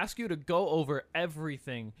who will ask you to go over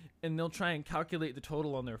everything, and they'll try and calculate the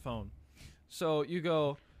total on their phone. So you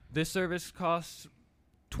go, this service costs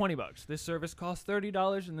 $20. This service costs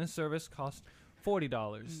 $30, and this service costs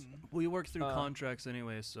 $40. We work through contracts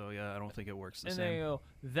anyway, so yeah, I don't think it works the And same. they go,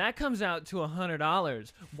 that comes out to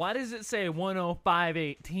 $100. Why does it say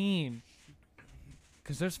 $105.18?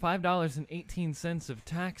 Because there's $5.18 of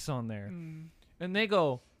tax on there. And they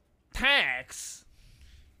go, tax?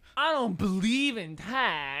 I don't believe in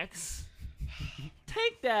tax.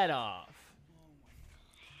 Take that off.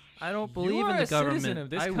 I don't You believe are in the a government. citizen of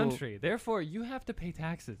this I will- country. Therefore, you have to pay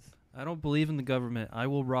taxes. I don't believe in the government. I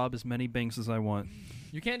will rob as many banks as I want.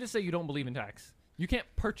 You can't just say you don't believe in tax. You can't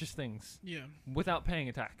purchase things Yeah. without paying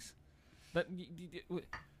a tax.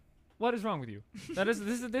 What is wrong with you?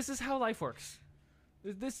 This is how life works.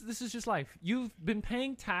 This is just life. You've been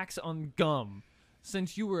paying tax on gum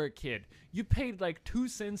since you were a kid. You paid like 2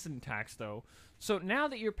 cents in tax though. So now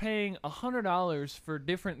that you're paying $100 for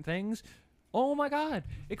different things, oh my God,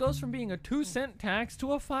 it goes from being a 2-cent tax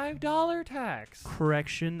to a $5 tax.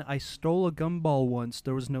 Correction, I stole a gumball once.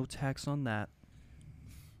 There was no tax on that.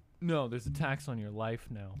 No, there's a tax on your life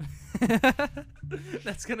now.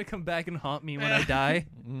 That's gonna come back and haunt me when I die.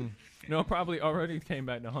 No, probably already came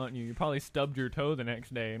back to haunt you. You probably stubbed your toe the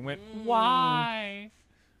next day and went, why?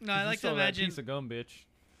 No, I You like to stole that imagine. piece of gum, bitch.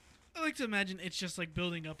 I like to imagine it's just like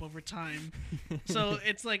building up over time. So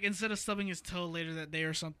it's like instead of stubbing his toe later that day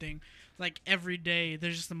or something, like every day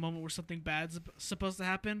there's just a moment where something bad's supposed to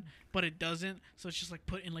happen, but it doesn't. So it's just like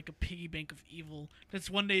put in like a piggy bank of evil. That's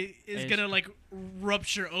one day is gonna like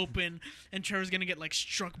rupture open, and Trevor's gonna get like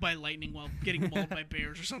struck by lightning while getting mauled by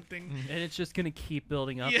bears or something. And it's just gonna keep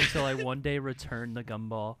building up Yeah. until I one day return the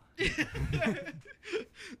gumball.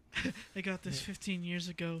 I got this 15 years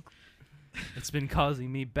ago. It's been causing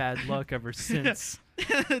me bad luck ever since.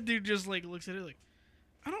 Dude just like looks at it like,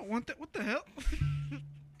 I don't want that. What the hell?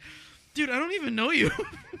 Dude, I don't even know you.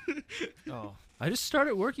 Oh, I just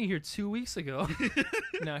started working here 2 weeks ago.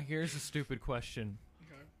 Now here's a stupid question.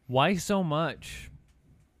 Okay. Why so much?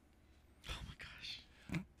 Oh my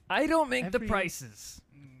gosh. I don't make the Every- prices.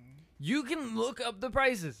 You can look up the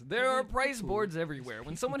prices. There are price boards everywhere.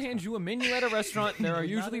 When someone hands you a menu at a restaurant, there are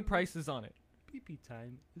usually prices on it. Pee-pee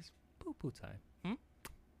time is poo-poo time.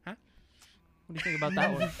 Huh? What do you think about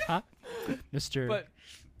that one? Huh? Mr. But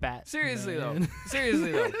Bat. seriously though, Man.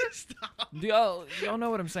 seriously though, Stop. do y'all know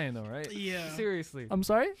what I'm saying though, right? Yeah. Seriously, I'm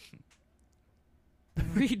sorry?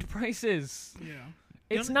 read prices. Yeah.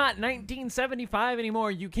 It's not 1975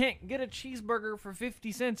 anymore. You can't get a cheeseburger for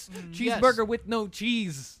 50 cents. Yes. Cheeseburger with no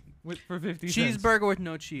cheese for 50 cents. Cheeseburger with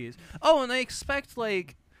no cheese. Oh, and they expect,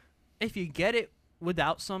 like, if you get it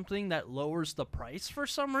without something that lowers the price for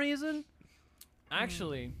some reason.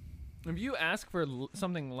 Actually, if you ask for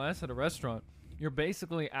something less at a restaurant, you're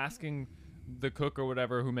basically asking the cook or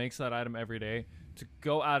whatever who makes that item every day to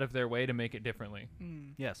go out of their way to make it differently.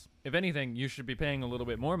 Yes. If anything, you should be paying a little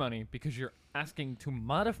bit more money because you're asking to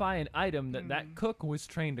modify an item that cook was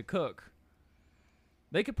trained to cook.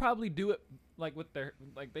 They could probably do it like with their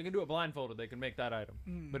they could do it blindfolded. They can make that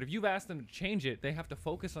item. But if you've asked them to change it, they have to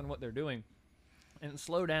focus on what they're doing and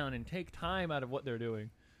slow down and take time out of what they're doing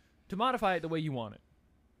to modify it the way you want it.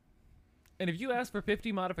 And if you ask for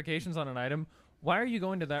 50 modifications on an item, why are you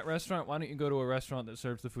going to that restaurant? Why don't you go to a restaurant that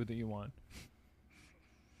serves the food that you want?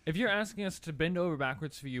 If you're asking us to bend over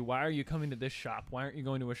backwards for you, why are you coming to this shop? Why aren't you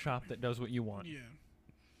going to a shop that does what you want? Yeah.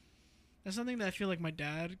 That's something that I feel like my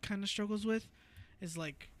dad kind of struggles with, is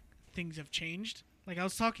like things have changed. Like I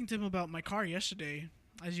was talking to him about my car yesterday.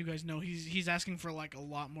 As you guys know, he's asking for like a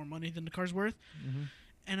lot more money than the car's worth. Mm-hmm.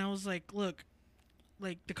 And I was like, look,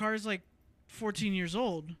 like the car is like 14 years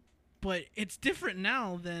old, but it's different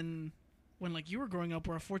now than when like you were growing up,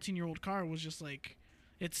 where a 14-year-old car was just like,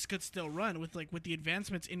 it could still run. With the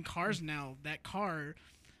advancements in cars now, that car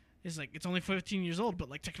is like, it's only 15 years old, but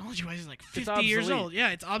like technology wise, it's like 50 years obsolete. old. Yeah,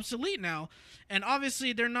 it's obsolete now. And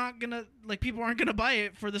obviously they're not gonna, like, people aren't gonna buy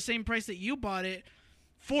it for the same price that you bought it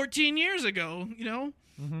 14 years ago, you know?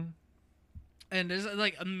 Mm-hmm. And there's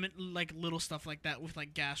like little stuff like that with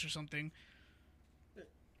like gas or something.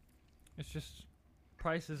 It's just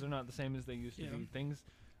prices are not the same as they used to Yeah. be.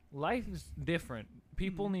 Life is different.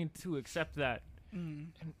 People need to accept that. Mm.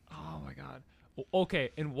 And oh my god. Okay,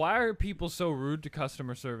 and why are people so rude to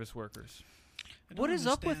customer service workers? I don't What is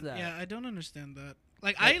up with understand- that? Yeah, I don't understand that.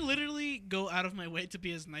 Like, I literally go out of my way to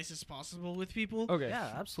be as nice as possible with people. Okay.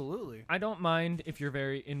 Yeah, absolutely. I don't mind if you're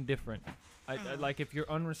very indifferent. I like if you're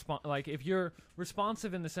if you're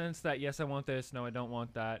responsive in the sense that yes, I want this, no, I don't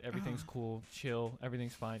want that. Everything's cool, chill,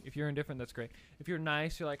 everything's fine. If you're indifferent, that's great. If you're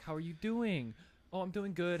nice, you're like, "How are you doing?" "Oh, I'm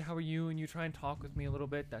doing good. How are you?" and you try and talk with me a little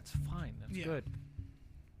bit, that's fine. That's Yeah. good.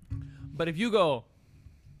 But if you go,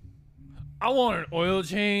 "I want an oil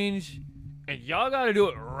change, and y'all got to do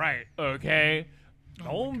it right, okay?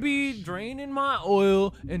 Don't be draining my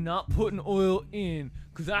oil and not putting oil in."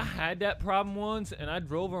 Because I had that problem once, and I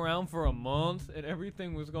drove around for a month, and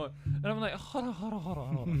everything was going. And I'm like, hold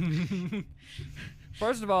on.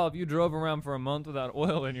 First of all, if you drove around for a month without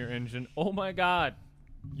oil in your engine, oh my God,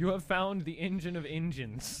 you have found the engine of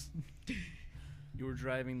engines. You were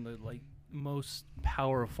driving the most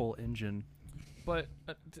powerful engine. But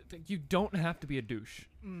you don't have to be a douche.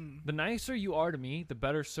 The nicer you are to me, the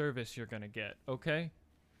better service you're going to get, okay?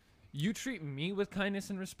 You treat me with kindness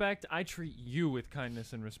and respect, I treat you with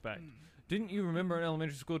kindness and respect. Didn't you remember in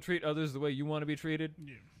elementary school, treat others the way you want to be treated?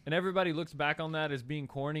 Yeah. And everybody looks back on that as being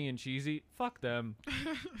corny and cheesy. Fuck them.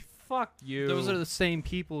 Fuck you. Those are the same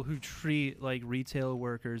people who treat retail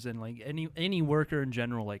workers and any worker in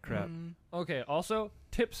general like crap. Okay, also,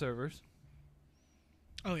 tip servers,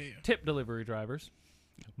 Oh, yeah. tip delivery drivers,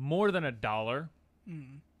 more than $1.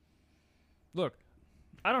 Look,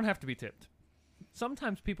 I don't have to be tipped.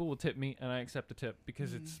 Sometimes people will tip me and I accept the tip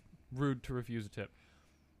because it's rude to refuse a tip.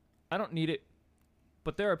 I don't need it,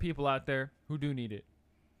 but there are people out there who do need it.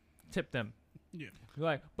 Tip them. Yeah. You're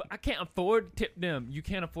like, but I can't afford to tip them. You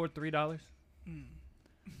can't afford $3?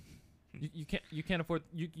 You can't afford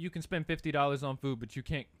you can spend $50 on food, but you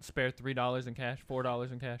can't spare $3 in cash,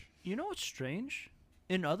 $4 in cash. You know what's strange?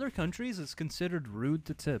 In other countries, it's considered rude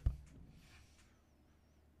to tip.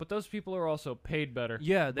 But those people are also paid better.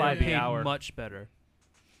 Yeah, by they're the paid hour. much better.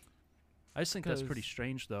 I just think that's pretty 'Cause-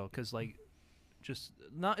 strange though, because like, just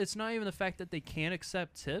not. It's not even the fact that they can't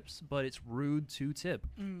accept tips, but it's rude to tip.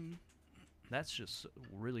 Mm. That's just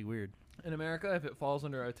really weird. In America, if it falls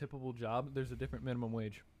under a tippable job, there's a different minimum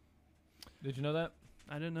wage. Did you know that?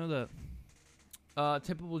 I didn't know that.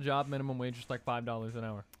 Tippable job minimum wage is like $5 an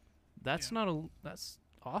hour. That's Yeah. not a. That's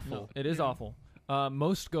awful. No, it is Yeah. awful.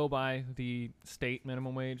 Most go by the state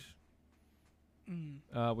minimum wage,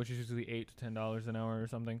 Mm. which is usually $8 to $10 an hour or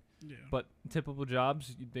something. Yeah. But tippable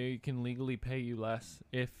jobs, they can legally pay you less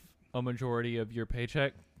if a majority of your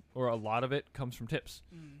paycheck or a lot of it comes from tips.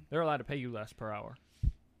 Mm. They're allowed to pay you less per hour.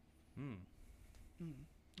 Hmm. Mm.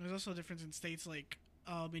 There's also a difference in states. Like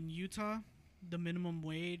in Utah, the minimum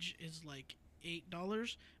wage is like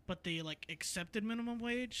 $8, but the like accepted minimum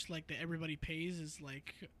wage, like that everybody pays, is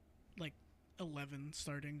like 11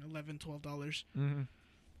 starting $12, Mm-hmm.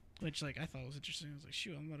 which like I thought was interesting. I was like,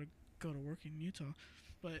 shoot, I'm about to go to work in Utah,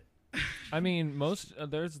 but I mean, most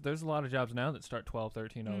there's a lot of jobs now that start $12,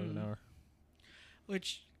 $13 an Mm. hour.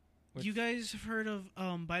 which Which- you guys have heard of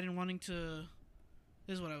Biden wanting to.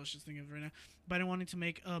 This is what I was just thinking of right now. Biden wanting to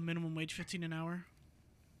make a minimum wage 15 an hour.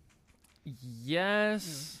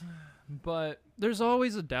 Yes, but There's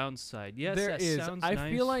always a downside. Yes, there that is. sounds I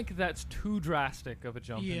nice. feel like that's too drastic of a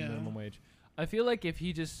jump Yeah. in minimum wage. I feel like if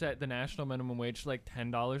he just set the national minimum wage to like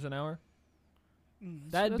 $10 an hour,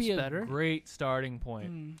 Mm. that'd be a that's better. great starting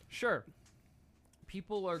point. Mm. Sure,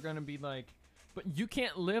 people are gonna be like, but you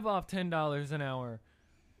can't live off $10 an hour,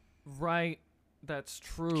 right? That's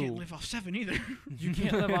true. Can't live off 7 either. You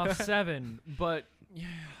can't live off 7, but yeah,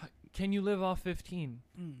 can you live off 15?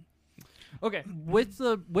 Mm. Okay, with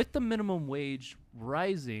the minimum wage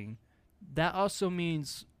rising, that also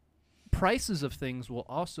means prices of things will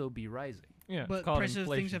also be rising. yeah, it's But called prices of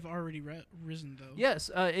things inflation. have already risen though. Yes,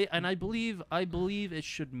 and I believe it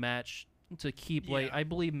should match to keep like Yeah. I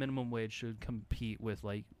believe minimum wage should compete with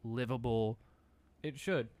like livable. It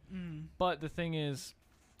should. Mm. But the thing is,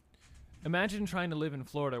 imagine trying to live in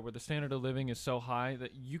Florida where the standard of living is so high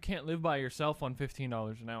that you can't live by yourself on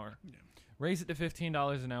 $15 an hour. Yeah. Raise it to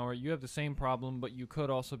 $15 an hour, you have the same problem, but you could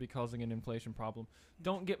also be causing an inflation problem.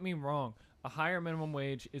 Don't get me wrong. A higher minimum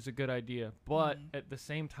wage is a good idea, but Mhm. at the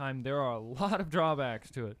same time, there are a lot of drawbacks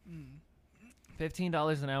to it. Mm.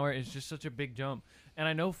 $15 an hour is just such a big jump. And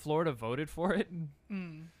I know Florida voted for it,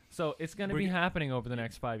 Mm. so it's going to We're be g- happening over the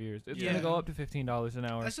next 5 years. It's going Yeah. to go up to $15 an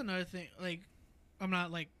hour. That's another thing. Like, I'm not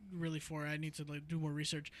like really for it. I need to like do more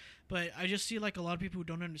research. But I just see like a lot of people who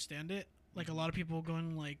don't understand it. Like a lot of people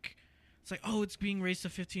going like, it's like, oh, it's being raised to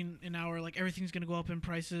 15 an hour. Like everything's gonna go up in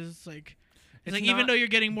prices. Like, It's like even not- though you're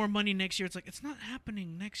getting more money next year, it's like it's not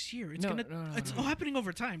happening next year. It's No, gonna. no, no, it's no. all happening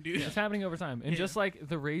over time, dude. It's happening over time. And Yeah. just like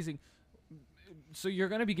the raising, so you're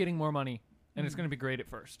going to be getting more money, and it's Mm. going to be great at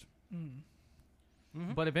first. Mm.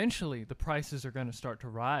 Mhm. But eventually, the prices are going to start to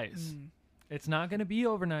rise. Mm. It's not going to be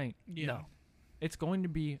overnight. Yeah. No. It's going to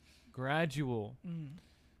be gradual. Mm.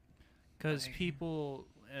 Because Like- people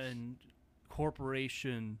and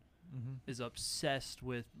corporation Mm-hmm. is obsessed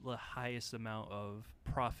with the highest amount of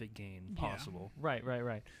profit gain Yeah. possible. Right, right,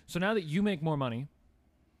 right. So now that you make more money,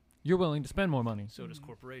 you're willing to spend more money. So does Mm.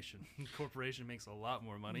 corporation. Corporation makes a lot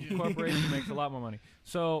more money. Yeah. Corporation makes a lot more money.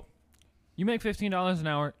 So you make $15 an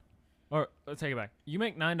hour, or let's take it back. You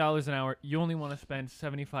make $9 an hour. You only want to spend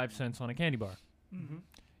 75 cents on a candy bar. Mm.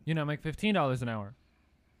 You now make $15 an hour.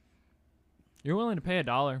 You're willing to pay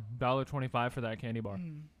 $1.25 for that candy bar.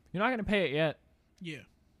 Mm. You're not going to pay it yet, Yeah.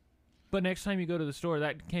 but next time you go to the store,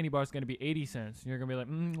 that candy bar is going to be 80 cents. You're going to be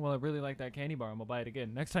like, well, I really like that candy bar. I'm going to buy it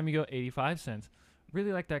again. Next time you go, 85 cents.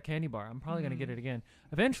 Really like that candy bar. I'm probably going to get Mm. it again.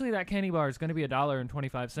 Eventually, that candy bar is going to be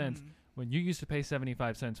 $1.25 Mm. when you used to pay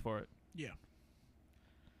 75 cents for it. Yeah.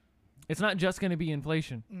 It's not just going to be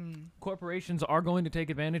inflation. Mm. Corporations are going to take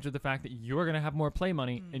advantage of the fact that you're going to have more play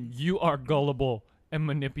money Mm. and you are gullible and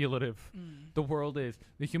manipulative. Mm. The world is.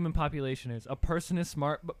 The human population is. A person is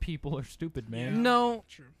smart, but people are stupid, man. Yeah. No,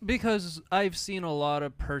 True. because I've seen a lot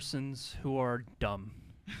of persons who are dumb.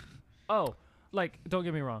 Oh, like, don't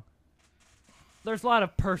get me wrong. There's a lot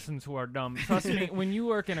of persons who are dumb. Trust me, when you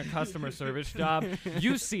work in a customer service job,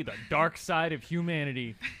 you see the dark side of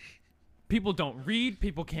humanity. People don't read.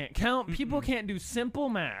 People can't count. People Mm-mm. can't do simple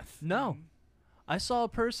math. No. I saw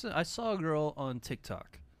a girl on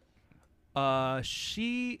TikTok.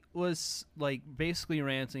 She was like basically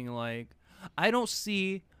ranting like, I don't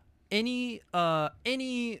see any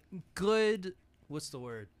good, what's the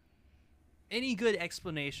word? any good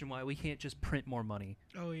explanation why we can't just print more money?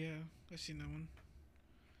 Oh yeah, I've seen that one.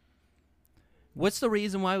 What's the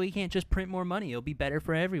reason why we can't just print more money? It'll be better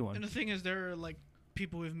for And everyone. the thing is, there are like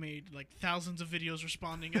people who've made like thousands of videos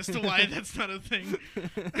responding as to why that's not a thing.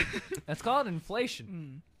 That's called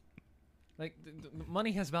inflation. Mm. Like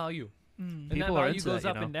money has value, Mm. and People that are value into goes that,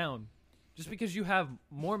 you up know? and down. Just because you have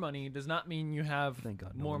more money does not mean you have Thank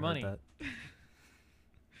God, no more one heard money. that.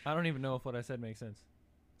 I don't even know if what I said makes sense.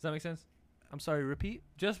 Does that make sense? I'm sorry. Repeat.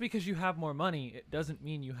 Just because you have more money, it doesn't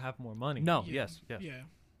mean you have more money. No. Yeah. Yes. Yes. Yeah.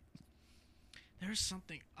 There's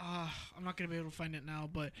something. I'm not gonna be able to find it now,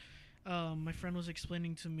 but my friend was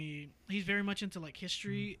explaining to me. He's very much into like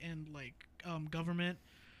history and like government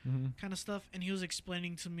Mm-hmm. kind of stuff, and he was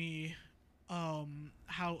explaining to me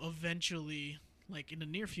how eventually, like in the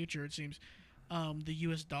near future, it seems, the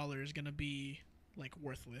U.S. dollar is gonna be like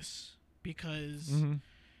worthless because Mm-hmm.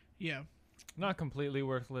 yeah, Not completely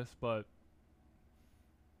worthless, but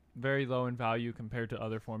very low in value compared to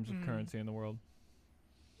other forms of Mm. currency in the world.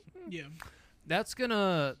 yeah, That's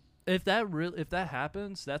gonna if that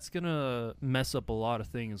happens, that's gonna mess up a lot of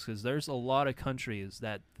things because there's a lot of countries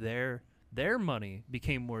that their money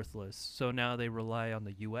became worthless, so now they rely on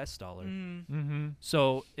the U.S. dollar. mm, Mm-hmm.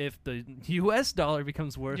 So if the U.S. dollar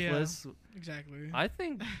becomes worthless, exactly. I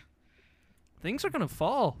think things are gonna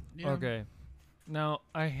fall. Yeah. Okay. Now,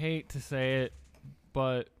 I hate to say it,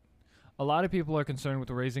 but a lot of people are concerned with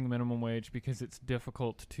raising the minimum wage because it's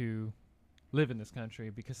difficult to live in this country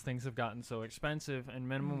because things have gotten so expensive and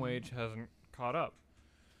minimum Mm. wage hasn't caught up.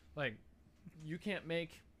 Like, you can't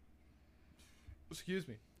make, excuse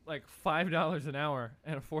me, like $5 an hour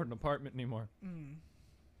and afford an apartment anymore. Mm,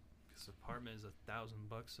 This apartment is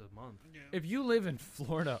 $1,000 a month. yeah. If you live in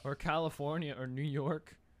Florida or California or New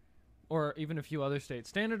York or even a few other states,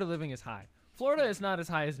 standard of living is high. Florida is not as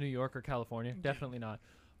high as New York or California, Yeah. definitely not.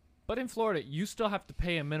 But in Florida, you still have to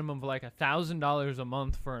pay a minimum of like $1,000 a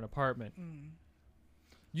month for an apartment. Mm.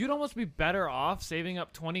 You'd almost be better off saving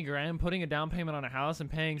up 20 grand, putting a down payment on a house, and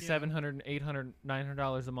paying Yeah. $700, $800,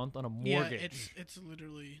 $900 a month on a mortgage. Yeah, it's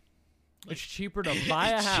literally It's cheaper to buy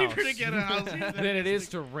a it's house cheaper to get a house than it is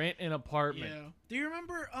to rent an apartment. Yeah. Do you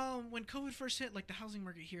remember when COVID first hit, like the housing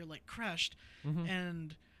market here like crashed, Mhm.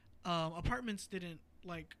 and apartments didn't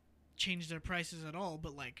like change their prices at all,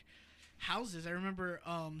 but like houses, I remember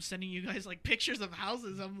sending you guys like pictures of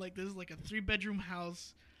houses. I'm like, this is like a 3-bedroom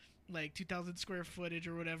house, like 2,000 square footage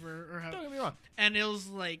or whatever, or how, Don't get me wrong. and it was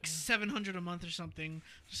like $700 a month or something.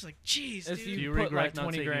 Just like, jeez, If dude. you, Do you put regret like not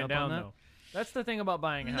 20 taking grand up on down, that? though. That's the thing about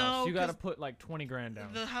buying a No, house. You got to 'cause put like 20 grand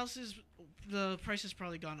down. The houses, the price has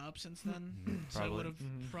probably gone up since then. So it Probably. would have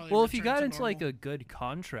Mhm. probably. Well, if you returned got to into like normal. a good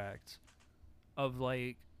contract of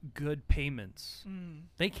like good payments, Mm,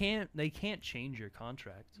 they can't change your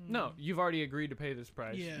contract. No, you've already agreed to pay this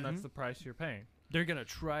price, Yeah. and that's Mhm. the price you're paying. They're gonna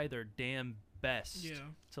try their damn best yeah.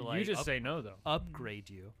 to like you just say no, though. upgrade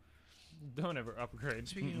you. Don't ever upgrade.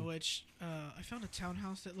 Speaking of which, I found a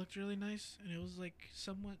townhouse that looked really nice, and it was like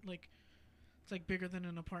somewhat like it's like bigger than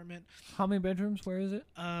an apartment. How many bedrooms? Where is it?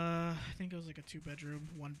 I think it was like a 2-bedroom,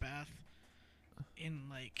 1 bath, in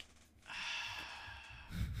like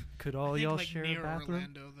Could I all think y'all like share a near bathroom?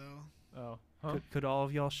 Orlando though. Oh. Huh? Could all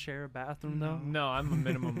of y'all share a bathroom though? No, I'm a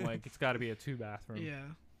minimum. Like, it's got to be a 2-bathroom. Yeah.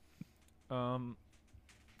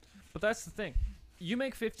 But that's the thing. You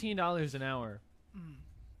make $15 an hour. Mm.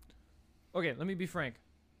 Okay, let me be frank.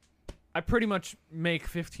 I pretty much make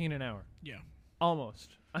 15 an hour. Yeah.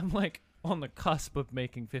 Almost. I'm like on the cusp of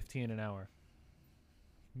making 15 an hour.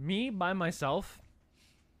 Me by myself,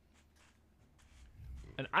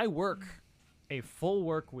 and I work a full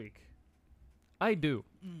work week. I do.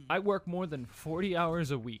 Mm. I work more than 40 hours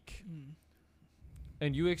a week. Mm.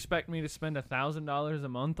 And you expect me to spend $1,000 a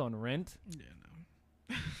month on rent? Yeah.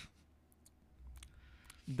 No.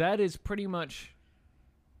 That is pretty much.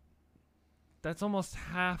 That's almost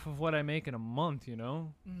half of what I make in a month, you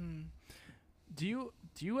know? Mm. Do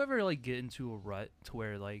you ever like get into a rut to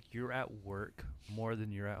where like you're at work more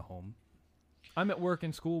than you're at home? I'm at work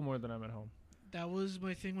and school more than I'm at home. That was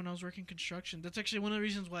my thing when I was working construction. That's actually one of the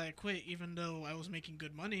reasons why I quit, even though I was making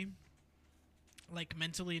good money. Like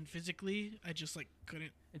mentally and physically, I just like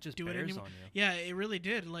couldn't It just do it bears anymore. on you. Yeah, it really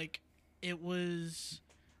did. Like, it was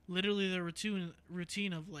literally the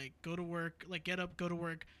routine of like go to work, like get up, go to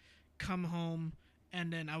work, come home,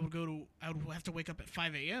 and then I would have to wake up at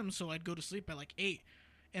 5 a.m. So I'd go to sleep at like 8,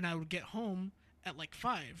 and I would get home at like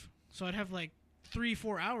 5. So I'd have like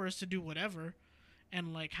 3-4 hours to do whatever,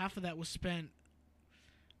 and like half of that was spent,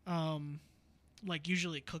 like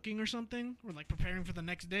usually cooking or something, or like preparing for the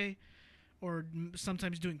next day, or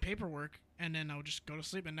sometimes doing paperwork, and then I would just go to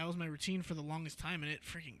sleep, and that was my routine for the longest time, and it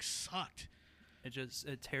freaking sucked.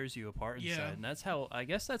 it tears you apart inside, Yeah. and that's how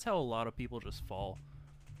that's how a lot of people just fall.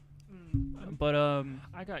 Mm. But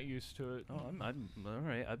I got used to it. oh, I'm all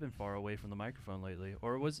right. I've been far away from the microphone lately,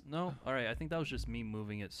 or was no? All right, I think that was just me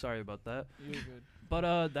moving it. Sorry about that. You're good.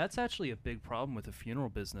 But that's actually a big problem with the funeral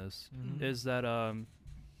business. Mhm. Is that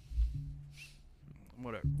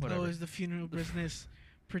whatever. Oh, is the funeral business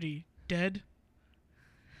pretty dead?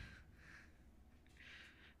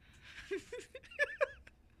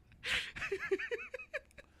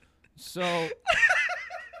 So,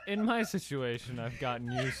 in my situation, I've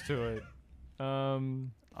gotten used to it.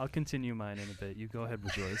 I'll continue mine in a bit. You go ahead,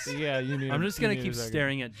 Rejoice. Yeah, you need. I'm just you gonna need a keep second.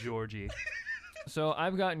 staring at Georgie. So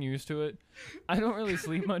I've gotten used to it. I don't really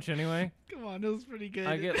sleep much anyway. Come on, that was pretty good.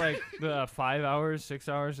 I get like the 5 hours, 6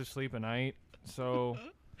 hours of sleep a night. So,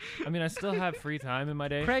 I mean, I still have free time in my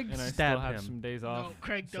day, Craig, and I stab still have him. some days No, off.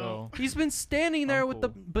 Craig, so He's been standing there I'm with the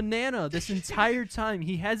cool. banana this entire time.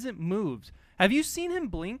 He hasn't moved. Have you seen him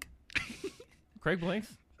blink? Craig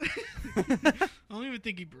blinks. I don't even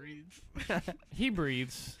think he breathes. He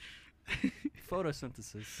breathes.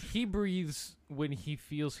 Photosynthesis. He breathes when he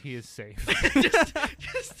feels he is safe.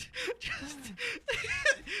 just,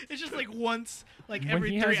 it's just like once, like When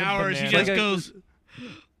every he 3 has a hours, he banana- just Like a-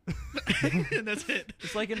 goes, and that's it.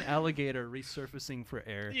 It's like an alligator resurfacing for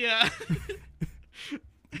air. Yeah.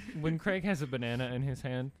 When Craig has a banana in his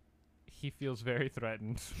hand, he feels very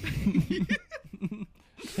threatened.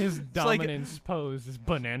 His like a- dominance pose is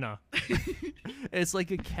banana. It's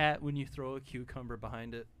like a cat when you throw a cucumber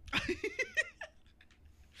behind it.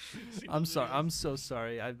 I'm sorry. I'm so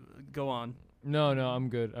sorry. I go on. No, I'm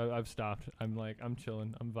good. I've stopped. I'm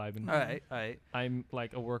chilling. I'm vibing. All right. All right. I'm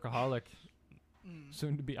like a workaholic, Mm.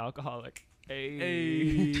 soon to be alcoholic.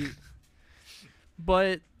 Hey.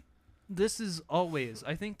 But this is always,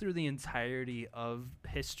 I think, through the entirety of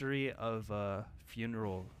history of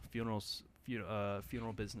funeral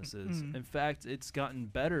businesses. Mm. In fact, it's gotten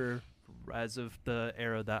better as of the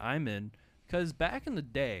era that I'm in, because back in the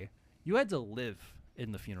day, you had to live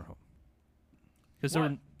in the funeral home. Because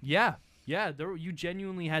What? you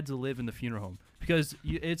genuinely had to live in the funeral home because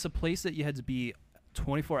it's a place that you had to be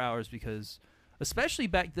 24 hours because, especially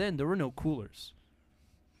back then, there were no coolers.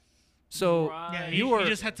 So Yeah, you you were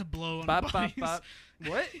just had to blow on bop, the bop, bodies. bop.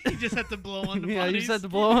 What? You just had to blow on the Yeah, you bodies. just had to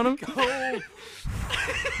blow on them.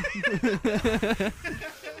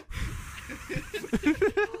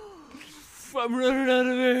 I'm running out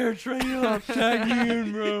of air. Train off. Tag me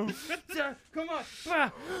in, bro. Come on.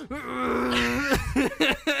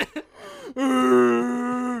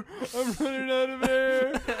 I'm running out of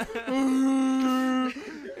air.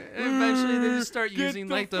 Eventually, they just start using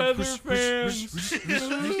like the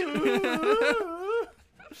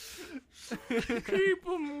Keep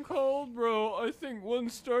them cold, bro. I think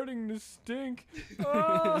one's starting to stink.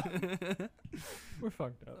 Ah. We're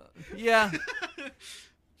fucked up. Yeah,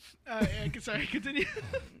 Sorry, continue.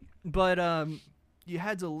 but you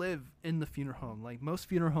had to live in the funeral home. Like most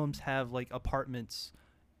funeral homes have like apartments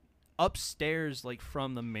upstairs, like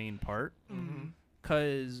from the main part,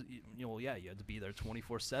 because you had to be there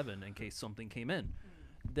 24/7 in case something came in.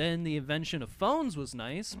 Then the invention of phones was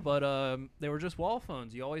nice, but they were just wall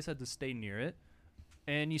phones. You always had to stay near it,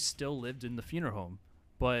 and you still lived in the funeral home,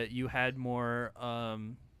 but you had more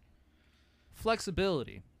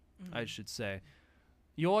flexibility, I should say.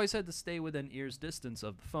 You always had to stay within ear's distance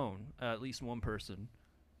of the phone, at least one person,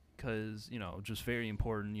 because, just very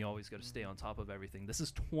important. You always got to stay on top of everything. This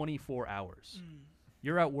is 24 hours.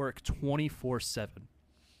 You're at work 24/7.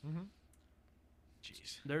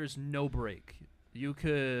 Jeez. There's no break. You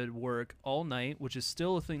could work all night, which is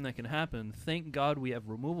still a thing that can happen. Thank God we have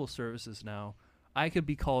removal services now. I could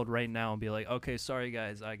be called right now and be like, okay, sorry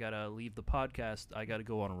guys, I gotta leave the podcast. I gotta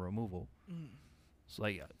go on a removal. It's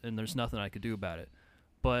like, and there's nothing I could do about it.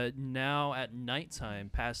 But now at nighttime,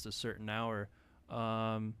 past a certain hour,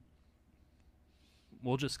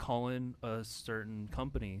 we'll just call in a certain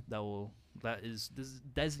company that is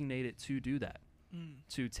designated to do that.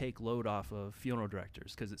 To take load off of funeral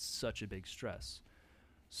directors because it's such a big stress.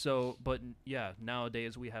 So, but yeah,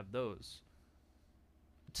 nowadays we have those.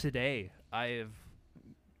 Today, on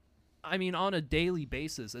a daily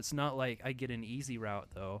basis, it's not like I get an easy route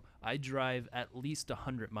though. I drive at least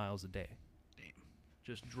 100 miles a day. Damn.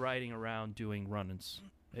 Just riding around doing run-ins.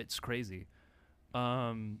 It's crazy.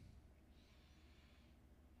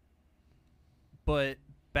 But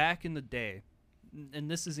back in the day, and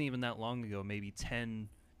this isn't even that long ago, maybe 10,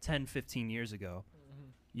 15 years ago,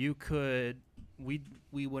 you could, we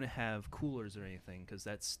wouldn't have coolers or anything because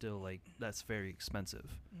that's still that's very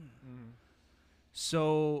expensive.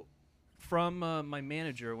 So from my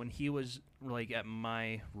manager when he was like at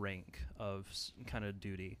my rank of kind of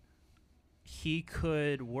duty. He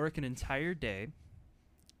could work an entire day,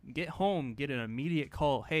 get home, get an immediate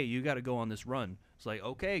call. Hey, you got to go on this run. It's like,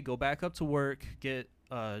 okay, go back up to work, get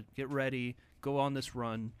ready, go on this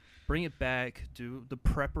run, bring it back, do the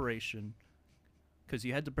preparation, because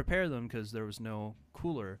you had to prepare them because there was no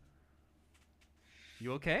cooler.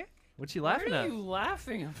 You okay? What you laughing What are at? you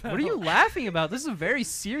laughing about? What are you laughing about? This is a very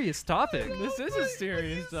serious topic. This is a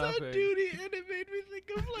serious You said topic. duty, and it made me think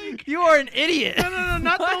of like. You are an idiot. No,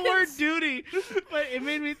 not the What? word duty, but it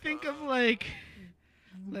made me think of like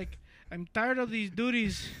I'm tired of these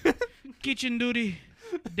duties. Kitchen duty,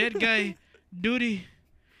 dead guy duty.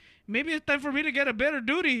 Maybe it's time for me to get a better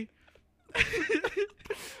duty.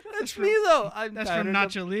 That's me though. I'm That's tired from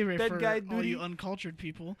of Nacho Libre dead for guy all duty. you uncultured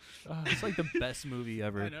people. It's like the best movie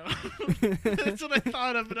ever. I know. That's what I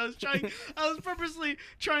thought of, and I was purposely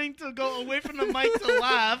trying to go away from the mic to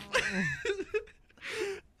laugh.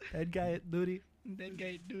 Dead guy at duty. Dead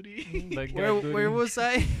guy duty. Like, Where was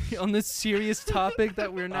I on this serious topic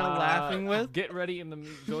that we're now laughing with? Get ready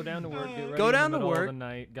go down to work. Get ready Go in the down to middle of work. the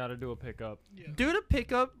night. Got to do a pickup. Yeah. Dude, a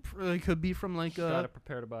pickup could be from like Got to a.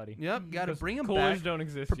 prepare the body. Yep, got to 'Cause bring him coolers back. don't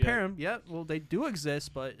exist Prepare yet. them. Yep. Well, they do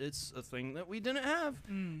exist, but it's a thing that we didn't have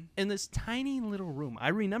in this tiny little room. I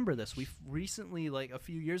remember this. We recently, like a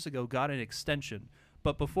few years ago, got an extension,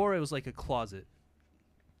 but before it was like a closet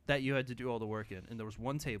that you had to do all the work in, and there was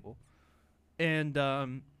one table, and Are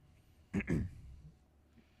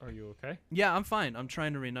you okay? yeah, I'm fine. I'm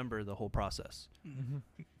trying to remember the whole process.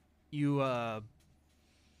 You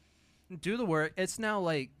do the work. It's now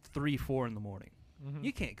like 3-4 in the morning.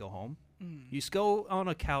 You can't go home. You just go on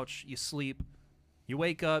a couch, you sleep, you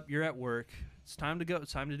wake up, you're at work. It's time to go.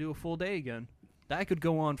 It's time to do a full day again. That could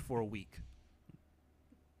go on for a week.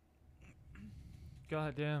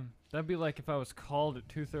 God damn. That'd be like if I was called at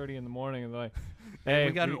 2:30 in the morning and like, hey,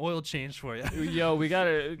 we got an oil change for you. Yo, we got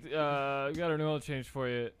an oil change for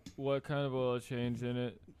you. What kind of oil change in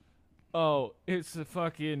it? Oh, it's a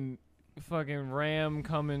fucking Ram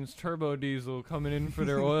Cummins turbo diesel coming in for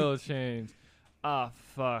their oil change. Ah,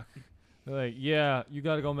 fuck. They're like, yeah, you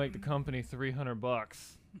got to go make the company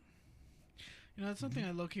 $300. You know, that's something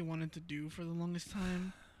I low-key wanted to do for the longest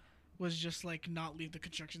time. Was just like not leave the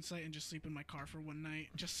construction site and just sleep in my car for one night,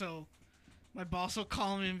 just so my boss will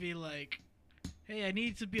call me and be like, "Hey, I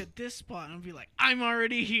need to be at this spot," and I'll be like, "I'm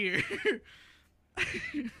already here."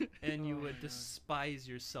 And you would despise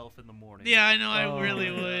yourself in the morning. Yeah, I know, I Oh really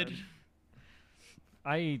my would.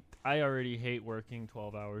 God. I already hate working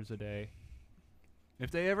 12 hours a day. If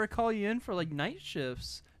they ever call you in for like night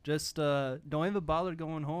shifts, just don't even bother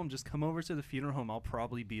going home. Just come over to the funeral home. I'll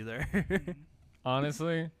probably be there.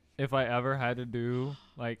 Honestly, if I ever had to do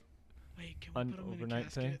like Wait, can we An put him in a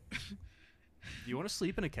overnight thing? casket? You want to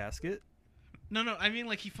sleep in a casket? No, I mean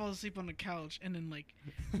like he falls asleep on the couch and then like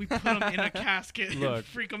we put him in a casket Look. and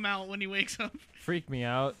freak him out when he wakes up. freak me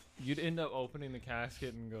out, you'd end up opening the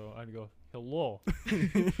casket and I'd go, hello.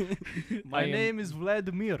 My I am- name is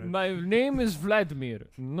Vladimir. My name is Vladimir,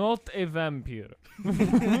 not a vampire.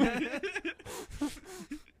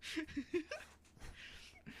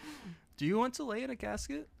 Do you want to lay in a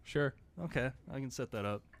casket? Sure. Okay, I can set that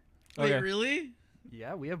up. Wait, Okay. really?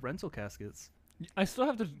 Yeah, we have rental caskets. I still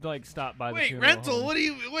have to like stop by the Wait, funeral rental? home. What do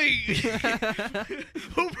you wait?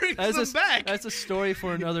 Who brings them back? That's a story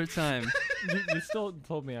for another time. You still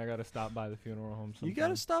told me I gotta stop by the funeral home sometime. You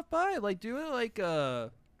gotta stop by. Like, do it like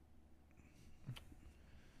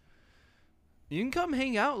you can come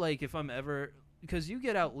hang out. Like, if I'm ever, because you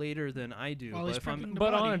get out later than I do. While But he's if I'm, prepping the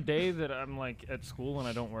But on a body. day that I'm like at school and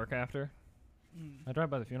I don't work after, I drive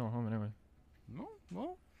by the funeral home anyway.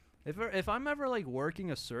 well, if I'm ever like working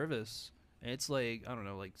a service and it's like I don't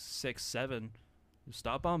know, like 6, 7, just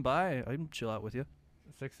stop on by. I can chill out with you.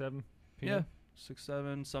 6, 7 Yeah, p.m. 6,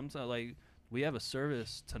 7. Sometimes like we have a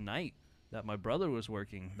service tonight that my brother was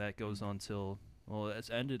working that goes on till it's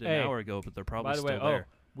ended an Hey, hour ago, but they're probably By the way, still there.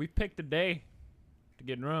 we picked a day to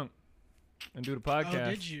get drunk and do the Oh, podcast.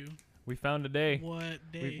 did you? We found a day. What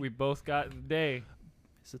day? We both got the day.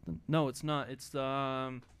 Is it no, it's not. It's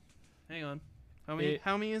the hang on. How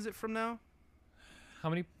many is it from now? How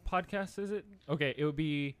many podcasts is it? Okay, it would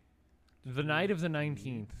be the night of the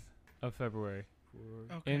 19th of February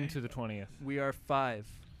okay. into the 20th. We are 5.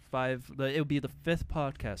 It'll be the 5th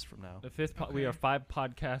podcast from now. The fifth. We Okay. are 5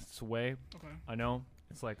 podcasts away. Okay. I know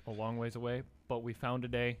it's like a long ways away, but we found a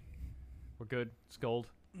day. We're good. It's gold.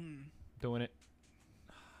 Doing it.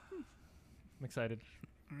 I'm excited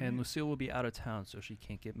And Lucille will be out of town, so she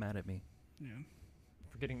can't get mad at me. yeah.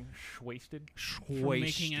 for getting wasted. For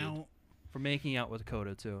making out. For making out with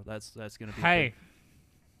Coda too. That's gonna be. Hey.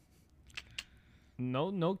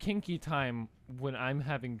 No kinky time when I'm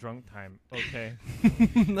having drunk time. Okay.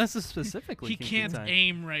 That's a specifically. He kinky can't time.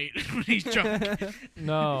 aim right when he's drunk.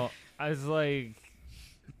 No, I was like,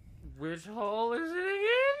 which hole is it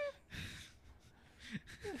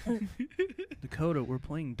again? Dakota, we're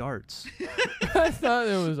playing darts. I thought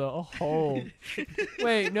there was a hole.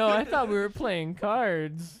 Wait, no, I thought we were playing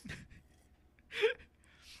cards.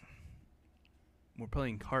 We're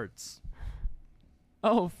playing carts.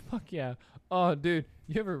 Oh, fuck yeah. Oh, dude,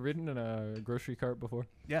 you ever ridden in a grocery cart before?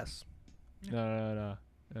 Yes. No.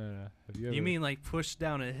 Have you ever? You mean like push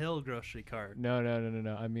down a hill grocery cart? No.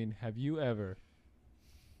 I mean, have you ever?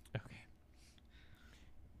 Okay.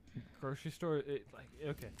 Grocery store,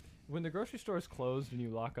 okay. When the grocery store is closed and you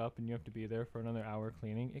lock up and you have to be there for another hour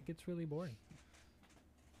cleaning, it gets really boring.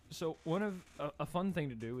 So a fun thing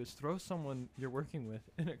to do is throw someone you're working with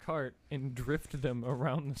in a cart and drift them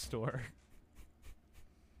around the store.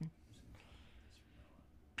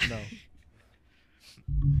 No.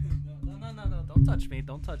 No, don't touch me.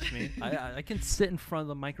 Don't touch me. I can sit in front of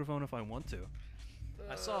the microphone if I want to.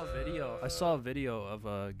 I saw a video of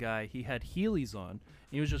a guy. He had Heelys on. And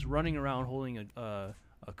he was just running around holding a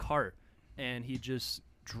cart, and he just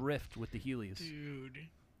drift with the Heelys. Dude.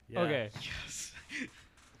 Yeah. Okay. Yes.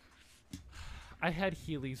 I had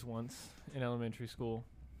Heelys once in elementary school,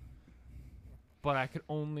 but I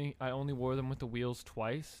only wore them with the wheels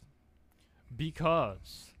twice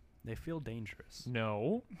because They feel dangerous.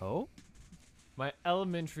 no, Oh? my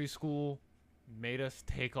elementary school made us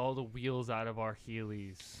take all the wheels out of our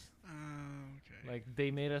Heelys. Okay. Like they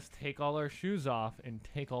made us take all our shoes off and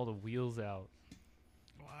take all the wheels out,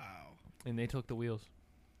 Wow. and they took the wheels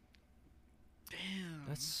Damn.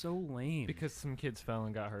 That's so lame. because some kids fell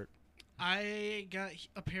and got hurt. I got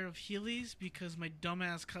a pair of Heelys because my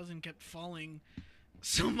dumbass cousin kept falling.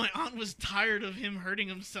 So my aunt was tired of him hurting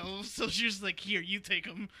himself. So she was like, here, you take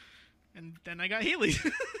them. And then I got Heelys.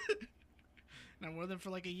 And I wore them for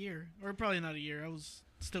like a year. Or probably not a year. I was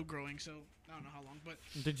still growing, so I don't know how long. But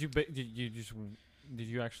Did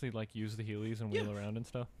you actually like use the Heelys and Yeah. wheel around and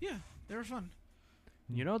stuff? yeah, they were fun.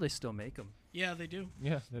 You know they still make them. Yeah, they do.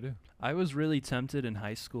 Yeah, they do. I was really tempted in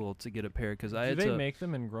high school to get a pair because I Do had they to. make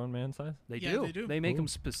them in grown man size? They Yeah, do. they do. They make Ooh. them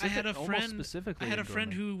specific. I had a almost friend. specifically. I had a in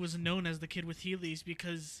friend grown who was known as the kid with Heelys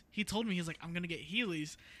because he told me, he's like, I'm gonna get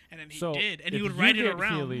Heelys, and then he So did, and he if would you ride it get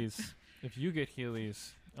around. Heelys, if you get Heelys,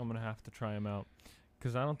 I'm gonna have to try them out,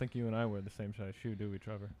 because I don't think you and I wear the same size shoe, do we,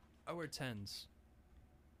 Trevor? men. I wear 10s.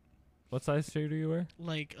 What size shoe do you wear?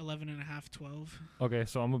 Like 11 and a half, 12. Okay,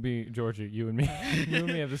 so I'm gonna be Georgie. You and me, you and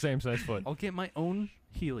me have the same size foot. I'll get my own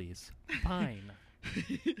Heelys. Fine.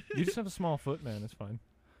 You just have a small foot, man. It's fine.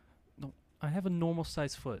 I have a normal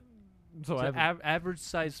size foot. So It's I an have, average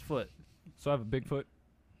sized foot. so I have a big foot.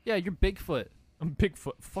 Yeah, you're Bigfoot. I'm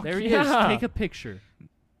Bigfoot. Fuck There he yeah. is. Take a picture.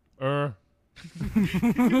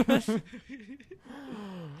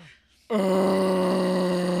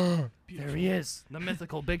 There he is. The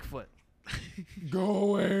mythical Bigfoot. Go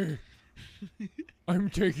away. I'm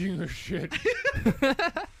taking a shit.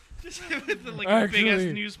 Just with the, like, big ass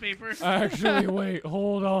Actually- newspaper. Actually, wait,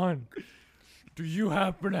 hold on. Do you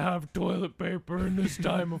happen to have toilet paper in this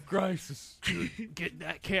time of crisis? Get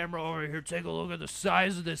that camera over here. Take a look at the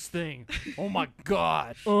size of this thing. Oh my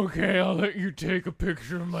god. Okay, I'll let you take a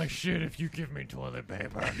picture of my shit if you give me toilet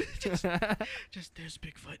paper. Just there's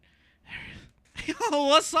Bigfoot. There he is. Yo,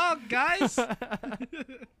 what's up, guys?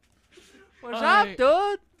 What's I-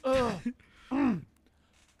 up, dude?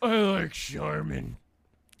 I like Charmin.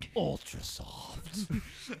 Ultra soft.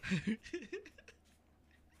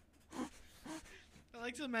 I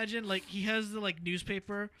like to imagine like he has the like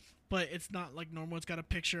newspaper, but it's not like normal. It's got a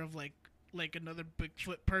picture of like another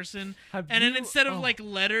Bigfoot person, and then instead of like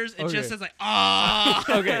letters, it Okay. just says like ah.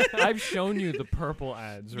 Okay, I've shown you the purple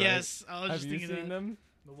ads, right? Yes, I was Have just you thinking seen that. them?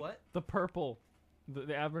 The what? The purple,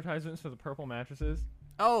 the advertisements for the purple mattresses.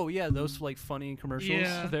 Oh yeah, those like funny commercials.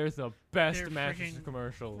 Yeah. They're the best They're mattress freaking-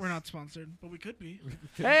 commercials. We're not sponsored, but we could be.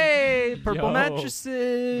 Hey, purple Yo, mattresses.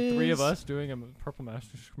 The three of us doing a purple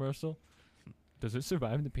mattress commercial. Does it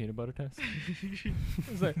survive the peanut butter test?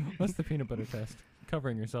 It's like, what's the peanut butter test?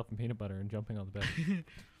 Covering yourself in peanut butter and jumping on the bed.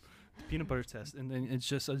 Peanut butter test, and then it's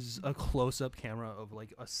just a close-up camera of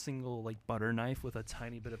like a single like butter knife with a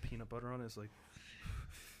tiny bit of peanut butter on it. It's like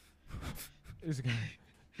Is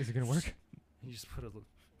it gonna work? you just put a little.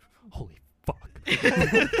 Holy fuck!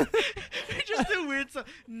 Just the weird stuff,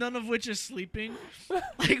 none of which is sleeping.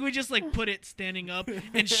 Like we just like put it standing up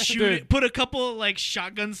and shoot Dude. it. Put a couple like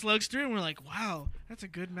shotgun slugs through it, and we're like, wow, that's a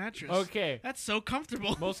good mattress. Okay. That's so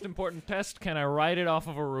comfortable. Most important test: can I ride it off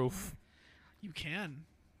of a roof? You can.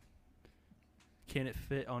 Can it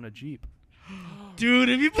fit on a Jeep? Dude,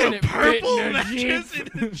 if you Can put a it fit purple in a mattress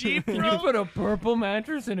Jeep? in a Jeep, You bro. put a purple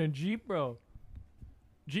mattress in a Jeep, bro.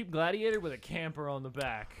 Jeep Gladiator with a camper on the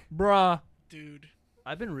back. Bruh. Dude.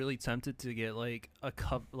 I've been really tempted to get like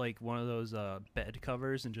like one of those bed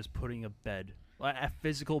covers and just putting a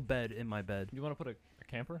physical bed in my bed. You want to put a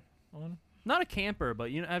camper on? Not a camper, but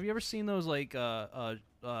have you ever seen those like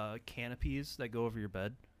canopies that go over your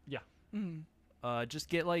bed? Mm. Just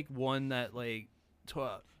get like one that like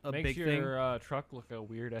a Makes big your thing. truck look a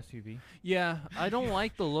weird SUV. Yeah, I don't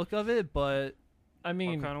like the look of it, but I I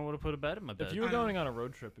mean, kind of want to put a bed in my bed. if you were I- going on a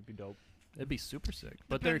road trip, it'd be dope. It'd be super sick,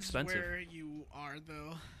 but they're Depends expensive. where you are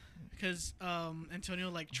though, because Antonio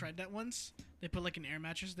like tried that once. They put like an air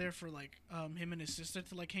mattress there for like him and his sister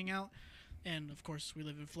to like hang out, and of course we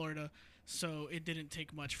live in Florida, so it didn't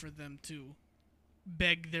take much for them to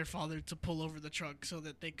beg their father to pull over the truck so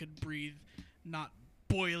that they could breathe not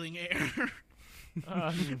boiling air.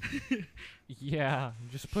 Yeah,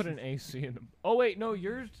 just put an AC in. Oh wait, no,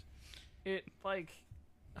 yours. It like.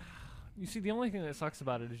 You see, the only thing that sucks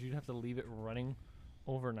about it is you'd have to leave it running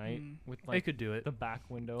overnight Mm. with They like could do it. the back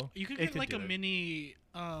window. You could It get could like do a it. mini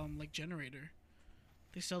like generator.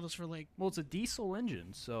 They sell those for like Well, it's a diesel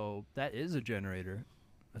engine, so that is a generator,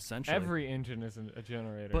 essentially. Every engine is a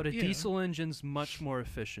generator. But a Yeah. diesel engine's much more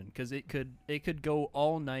efficient because it could go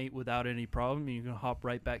all night without any problem. You can hop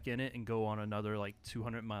right back in it and go on another like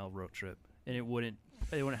 200-mile road trip, and it wouldn't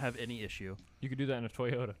have any issue. you could do that in a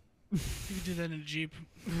Toyota. you could do that in a Jeep.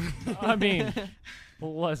 I mean,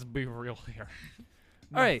 let's be real here.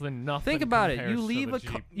 All right, Nothing Think about it. compares You to leave the a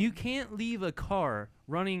Jeep. you can't leave a car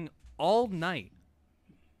running all night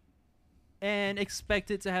and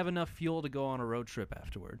expect it to have enough fuel to go on a road trip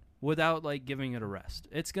afterward without like giving it a rest.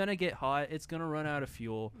 It's gonna get hot. It's gonna run out of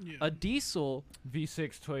fuel. Yeah. A diesel,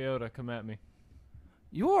 V6 Toyota, come at me.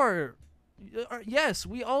 yes,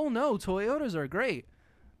 we all know Toyotas are great.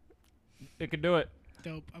 It could do it.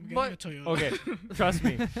 Dope. I'm getting But- a Toyota. Okay, trust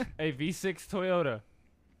me. A V6 Toyota.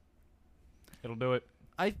 It'll do it.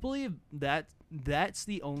 I believe that's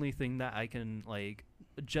the only thing that I can like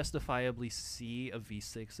justifiably see a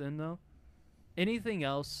V6 in though. Anything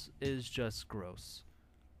else is just gross.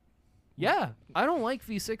 Yeah, I don't like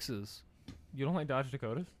V6s. You don't like Dodge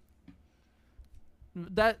Dakotas?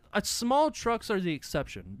 That small trucks are the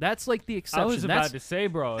exception. That's like the exception. I was That's, about to say,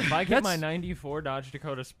 bro, if I get my that's- 94 Dodge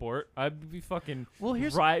Dakota Sport, I'd be fucking Well,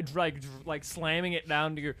 here's like slamming it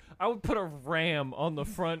down to your. I would put a ram on the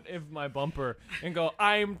front of my bumper and go,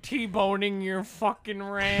 "I'm T-boning your fucking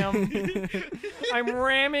ram. I'm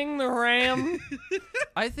ramming the ram."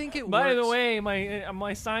 I think it By the works- way,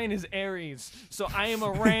 my sign is Aries, so I am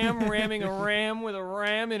a ram ramming a ram with a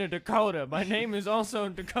ram in a Dakota. My name is also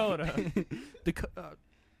Dakota.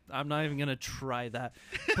 I'm not even gonna try that.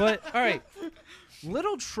 But all right,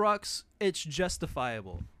 little trucks, it's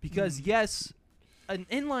justifiable because yes, an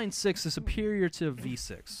inline six is superior to a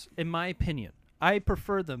V6 in my opinion. I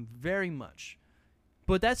prefer them very much.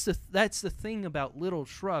 But that's the thing about little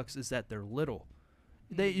trucks is that they're little.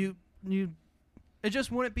 It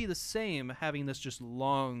just wouldn't be the same having this just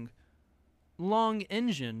long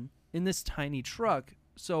engine in this tiny truck.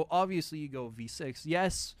 So obviously you go V6.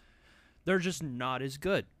 Yes, they're just not as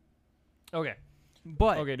good. Okay.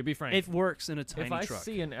 But Okay. To be frank, it works in a tiny if I truck.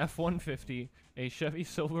 see an F-150, a Chevy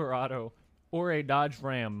Silverado, or a Dodge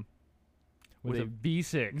Ram with With a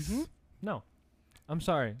V6, Mhm. no, I'm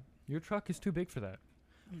sorry, your truck is too big for that.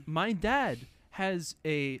 My dad has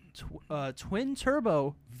a twin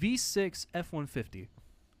turbo V6 F-150.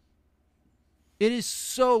 It is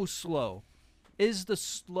so slow.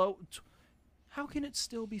 How can it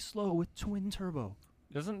still be slow with twin turbo?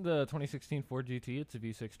 Doesn't the 2016 Ford GT? It's a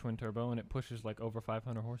V6 twin turbo, and it pushes like over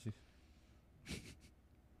 500 horses.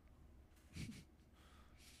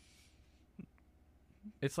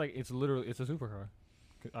 It's literally a supercar.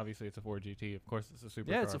 Obviously, it's a Ford GT. Of course, it's a supercar.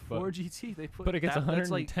 Yeah, it's a but- Ford GT. They put But it gets that's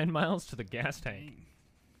 110 like miles to the gas tank.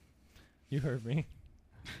 You heard me.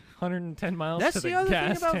 110 miles that's to the the other thing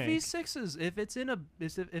gas about tank. V6s. If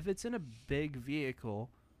it's in a big vehicle,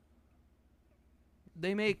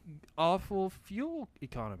 they make awful fuel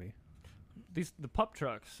economy. The pup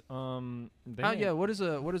trucks. They Oh make yeah, what does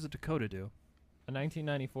a Dakota do? a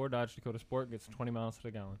 1994 Dodge Dakota Sport gets 20 miles to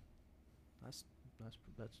the gallon. That's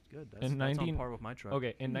good. That's, In that's 19 on par with my truck.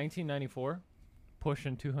 Okay, in 1994,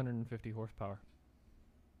 pushing 250 horsepower.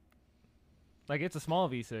 Like it's a small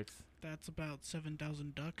V6. That's about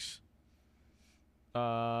 7,000 ducks.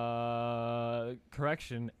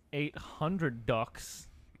 Correction, 800 ducks.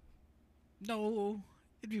 No,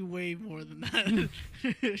 it'd be way more than that.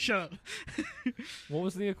 Shut up. What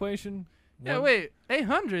was the equation? Yeah, wait,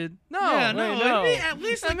 800? No. yeah, wait, no, no. it'd be at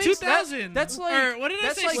least That like means 2,000. that's like- or what did I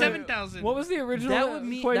that's say? like- 7,000. What was the original? That would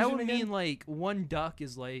mean equation again? like 1 duck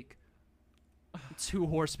is like 2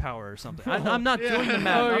 horsepower or something. I'm not doing the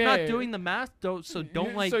math. I'm Okay. not doing the math. So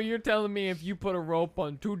don't like. So you're telling me if you put a rope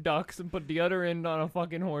on 2 ducks and put the other end on a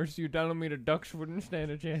fucking horse, you're telling me the ducks wouldn't stand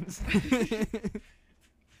a chance?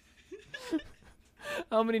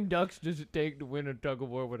 How many ducks does it take to win a tug of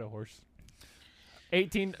war with a horse?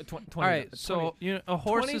 18, 20. All right, so a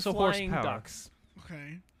horse 20 is a flying horsepower. ducks.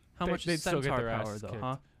 Okay, How much They'd is still get centaur their power asses though? kicked.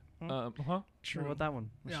 Huh? Huh? true. What about that one?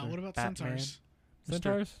 Yeah, Mr. what about Batman? centaurs? Mr.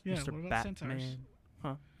 Centaurs? Yeah, Mr. what about Batman? centaurs?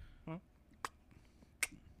 Huh?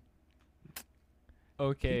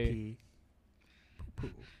 Okay. Pee-pee.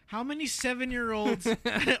 Poo-poo. How many 7-year-olds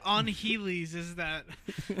on Heelys is that?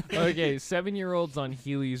 Okay, 7-year-olds on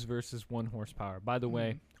Heelys versus 1 horsepower. By the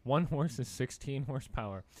way, 1 horse is 16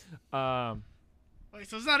 horsepower. Wait,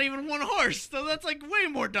 so it's not even 1 horse. So that's like way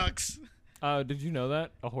more ducks. Did you know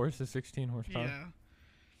that a horse is 16 horsepower?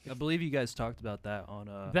 Yeah. I believe you guys talked about that on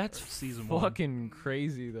That's season 1. fucking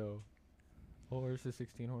crazy though. A horse is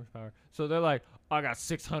 16 horsepower. So they're like, I got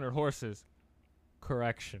 600 horses.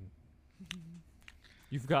 Correction.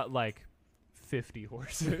 You've got like 50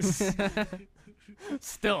 horses.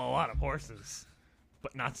 Still a lot of horses,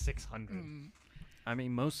 but not 600. Mm. I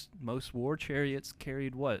mean, most war chariots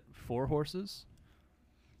carried what? 4 horses?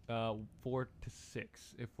 4 to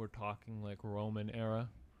 6 if we're talking like Roman era.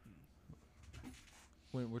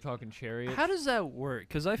 When we're talking chariot, How does that work?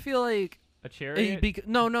 Because I feel like a chariot.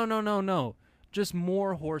 no. Just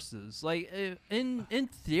more horses. Like in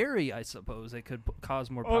theory, I suppose it could cause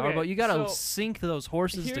more power, Okay, but you gotta so sync those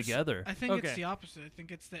horses here's- together. I think it's Okay. the opposite. I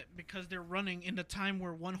think it's that because they're running in a time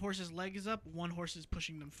where one horse's leg is up, one horse is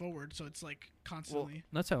pushing them forward. So it's like Well, constantly.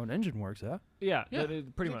 that's how an engine works, huh? Yeah, Yeah, that is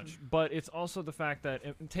pretty much. exactly. But it's also the fact that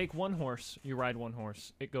take 1 horse, you ride 1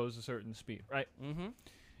 horse, it goes a certain speed, right? Mm-hmm.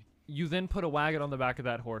 You then put a wagon on the back of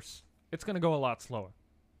that horse, it's going to go a lot slower.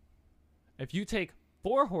 If you take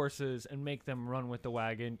 4 horses and make them run with the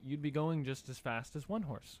wagon, you'd be going just as fast as 1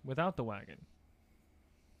 horse without the wagon.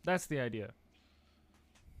 That's the idea.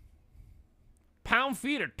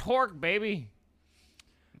 Pound-feet of torque, baby.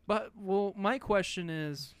 But my question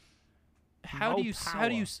is, how do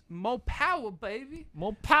you more power, baby?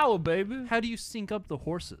 More power, baby. How do you sync up the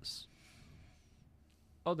horses?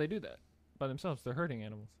 Oh, they do that by themselves. They're herding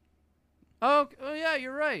animals. Oh yeah,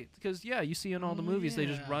 you're right. Because you see in all the Oh, movies they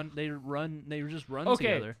yeah. just run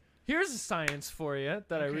Okay. together. Here's a science for you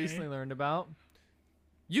that I Okay. recently learned about.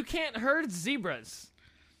 You can't herd zebras.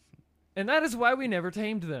 And that is why we never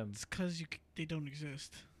tamed them. It's because they don't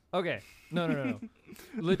exist. Okay. No.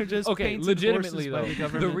 They're just okay, painted legitimately horses by though. the The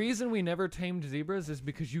government. reason we never tamed zebras is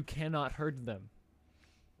because you cannot herd them.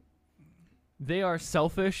 They are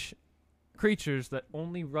selfish creatures that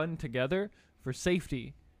only run together for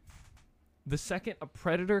safety. The second a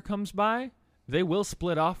predator comes by, they will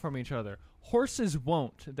split off from each other. Horses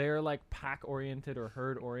won't. They are like pack-oriented or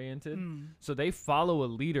herd-oriented. So they follow a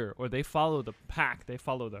leader or they follow the pack. They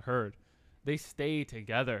follow the herd. They stay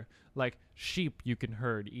together. Like sheep you can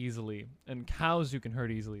herd easily and cows you can herd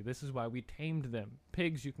easily. This is why we tamed them.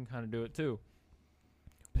 Pigs you can kind of do it too.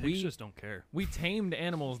 Pigs just don't care. We tamed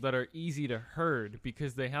animals that are easy to herd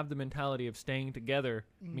because they have the mentality of staying together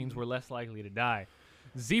means we're less likely to die.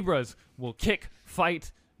 Zebras will kick,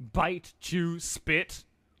 fight, bite, chew, spit.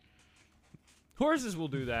 Horses will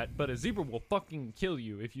do that, but a zebra will fucking kill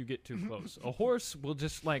you if you get too close. A horse will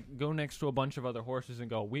just like go next to a bunch of other horses and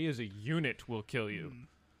go, "We as a unit will kill you."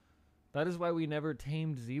 That is why we never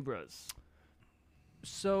tamed zebras.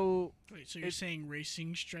 So Wait, so you're saying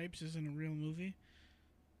Racing Stripes isn't a real movie?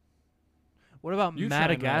 what about You try and ride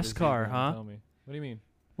a Madagascar, zebra and huh? tell me. What do you mean?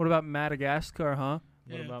 What about Madagascar, huh?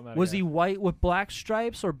 What Yeah. about Was he Madagascar? white with black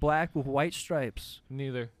stripes or black with white stripes?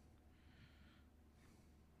 Neither.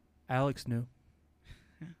 Alex knew.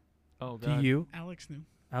 Oh Do god. you? Alex knew.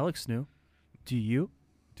 Alex knew. Do you?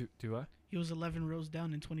 Do I? He was 11 rows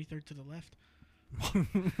down and 23rd to the left.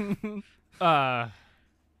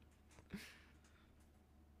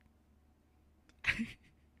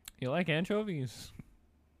 You like anchovies?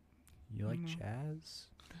 You like No. jazz?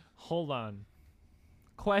 Hold on.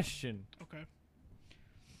 Question. Okay.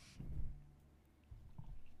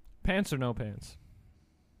 Pants or no pants?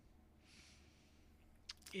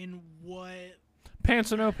 In what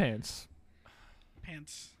Pants or no pants?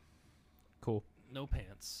 pants? Cool. No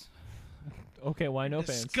pants. Okay, why no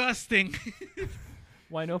pants? Disgusting.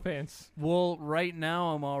 Why no pants? Well, right now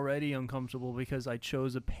I'm already uncomfortable because I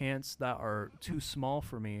chose a pants that are too small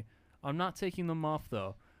for me. I'm not taking them off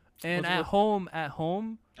though. And What's- at home,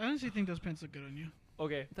 I honestly think those pants look good on you.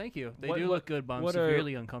 Okay. Thank you. They What- do what- look good, but I'm what are-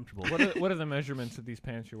 severely uncomfortable. What are the measurements of these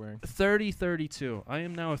pants you're wearing? 30-32. I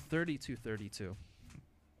am now a 32-32.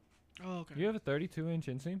 Oh, okay. You have a 32-inch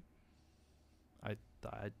inseam?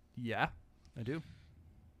 Yeah, I do.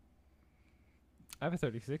 I have a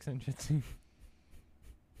 36-inch inseam.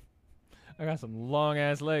 I got some long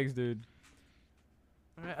ass legs, dude.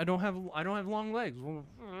 I don't have long legs.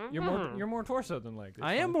 You're more torso than leg. It's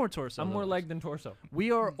I am fine. more torso. I'm than more legs. leg than torso.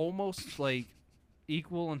 We are almost like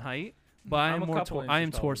equal in height, but I I'm am a more. couple I am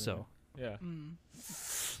inches taller than torso. Yeah,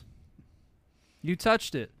 You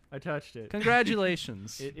touched it. I touched it.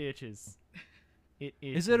 Congratulations. It itches. It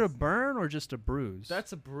itches. Is it a burn or just a bruise?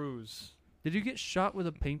 That's a bruise. Did you get shot with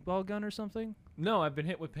a paintball gun or something? No, I've been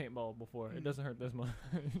hit with paintball before. It doesn't hurt this much.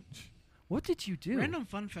 What did you do? Random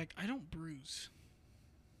fun fact: I don't bruise.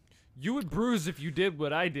 You would bruise if you did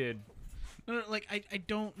what I did. No, like I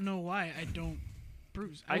don't know why I don't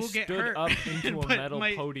bruise. I will get stood hurt, up into a but metal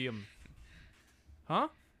podium. Huh?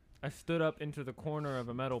 I stood up into the corner of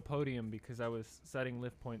a metal podium because I was setting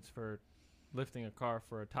lift points for lifting a car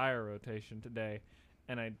for a tire rotation today,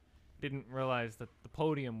 and I didn't realize that the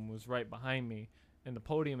podium was right behind me, and the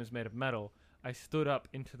podium is made of metal. I stood up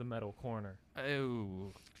into the metal corner.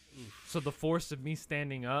 Oh. So the force of me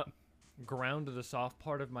standing up grounded the soft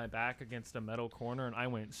part of my back against a metal corner, and I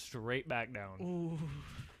went straight back down. Ooh,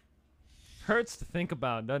 Hurts to think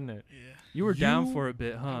about, doesn't it? yeah. You were down You- for a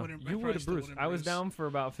bit, I huh? wouldn't- You probably would have still bruised. wouldn't I was bruise. down for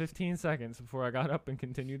about 15 seconds before I got up and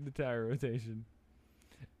continued the tire rotation.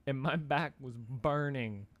 And my back was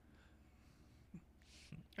burning.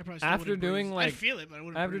 I probably still After wouldn't doing, bruise. like- I feel it, but I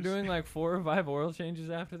wouldn't After bruise. doing like 4 or 5 oil changes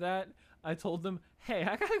after that, I told them, hey,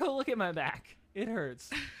 I gotta go look at my back. It hurts.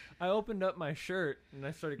 I opened up my shirt and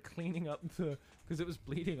I started cleaning up because it was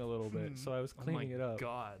bleeding a little bit. So I was cleaning it up.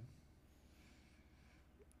 God.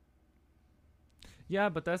 Yeah,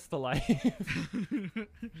 but that's the life.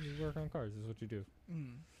 You work on cars, is what you do.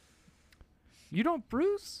 You don't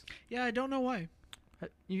bruise? Yeah, I don't know why.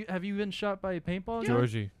 Have you been shot by a paintball gun?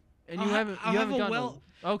 Georgie. And I'll you ha- haven't I'll you have haven't a gotten welt.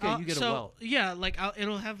 Okay, you get so, a welt. Yeah, like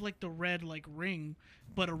it'll have like the red like ring,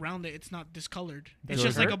 but around it it's not discolored. Does It's it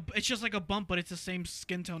just like hurt? it's just like a bump, but it's the same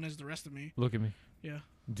skin tone as the rest of me. Look at me. Yeah,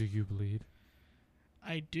 Do you bleed?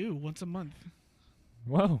 I do once a month.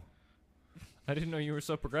 Whoa. I didn't know you were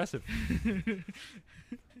so progressive.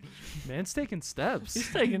 Man's taking steps.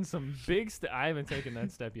 He's taking some big steps. I haven't taken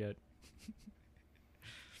that step yet.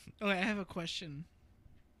 Okay, I have a question.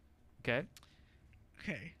 Okay.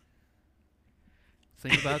 Okay.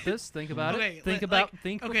 Think about this. Think about Okay, it. Think le- about. like-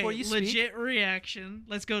 think Okay, before you speak. legit reaction.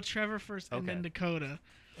 Let's go Trevor first and then Okay. Dakota.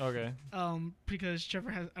 Okay. Because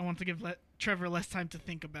I want to give Trevor less time to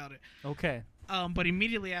think about it. Okay. But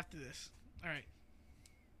immediately after this. All right.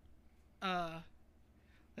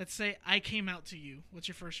 Let's say I came out to you. What's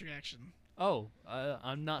your first reaction? Oh,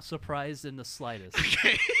 I'm not surprised in the slightest.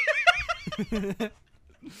 Okay.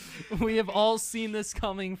 We have all seen this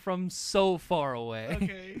coming from so far away.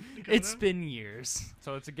 Okay. Dakota? It's been years.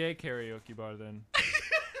 So it's a gay karaoke bar then.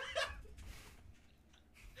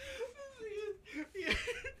 Yeah.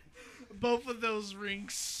 Both of those ring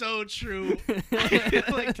so true. I feel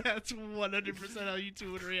like that's 100% how you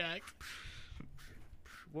two would react.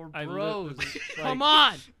 We're I bros. Come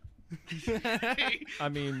on. I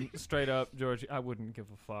mean, straight up, Georgie, I wouldn't give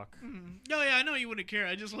a fuck. No, yeah, I know you wouldn't care.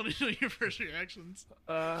 I just want to know your first reactions.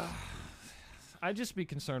 I'd just be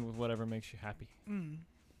concerned with whatever makes you happy.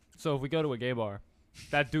 So if we go to a gay bar,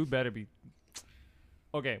 that dude better be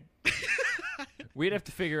okay. We'd have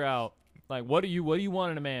to figure out like what do you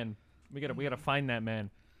want in a man? We gotta find that man.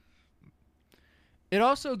 It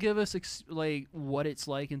also give us like what it's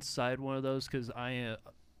like inside one of those because I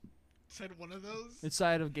Said one of those?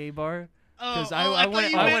 inside of gay bar. Oh, 'cause I I thought wanna-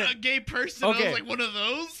 you I meant wanna- a gay person. I Okay. was like, one of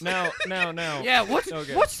those? Now. Yeah, what's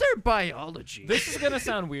Okay. what's their biology? This is gonna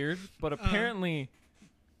sound weird, but apparently,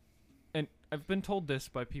 and I've been told this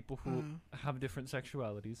by people who have different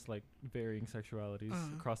sexualities, like varying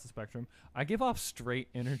sexualities across the spectrum. I give off straight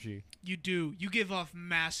energy, You do. You give off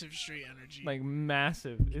massive straight energy. like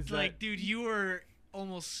massive. Is like, dude, you are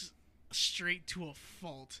almost straight to a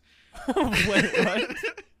fault. that wait,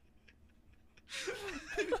 what?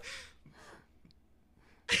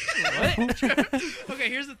 Okay,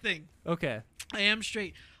 here's the thing. Okay. I am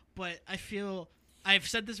straight, but I feel I've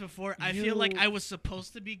said this before. I feel like You- I was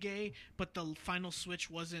supposed to be gay, but the final switch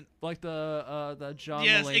wasn't. Like the John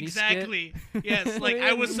Yes, Mulaney skit. exactly. Yes, like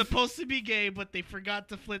I was supposed to be gay, but they forgot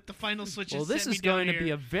to flip the final switch. Well, and this sent me is going down to be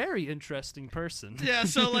here. a very interesting person. Yeah,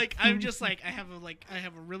 so like I'm just like I have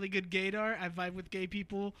a really good gaydar. I vibe with gay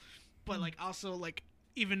people, but like also like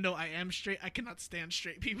even though I am straight, I cannot stand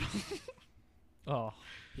straight people. Oh,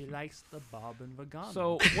 He likes the Bob and Vagana.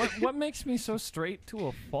 So what makes me so straight to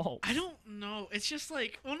a fault? I don't know. It's just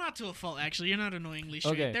like, well, not to a fault actually. You're not annoyingly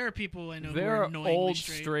straight. Okay. There are people I know There who are are annoyingly old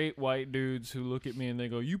straight. white dudes who look at me and they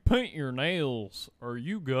go, "You paint your nails? Are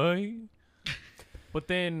you gay?" But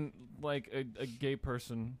then, like a gay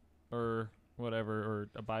person or whatever, or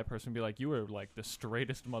a bi person, be like, "You are like the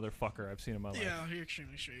straightest motherfucker I've seen in my life." Yeah, you're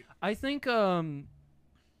extremely straight. I think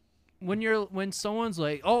when someone's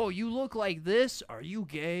like, "Oh, you look like this. Are you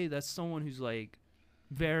gay?" That's someone who's like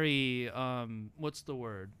very what's the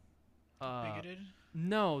word? Bigoted.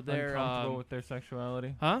 No, they're Uncomfortable with their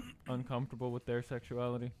sexuality. huh? Uncomfortable with their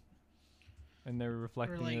sexuality, and they're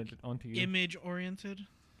reflecting like, it onto you. Image oriented.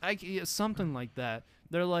 Yeah, something like that.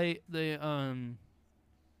 They're like they're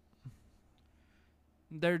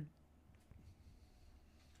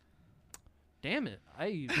damn it.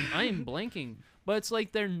 I am blanking. But it's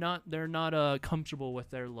like they're not comfortable with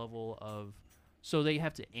their level of, so they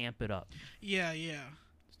have to amp it up Yeah, yeah.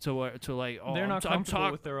 to like, oh, They're not I'm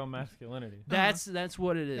comfortable with their own masculinity. That's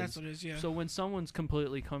what it is. That's what it is. Yeah. So when someone's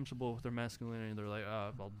completely comfortable with their masculinity, they're like,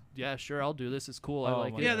 well, yeah, sure, I'll do this. It's cool. I Oh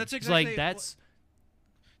like my it. yeah, God. that's It's exactly. like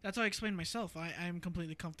That's how I explain myself. I'm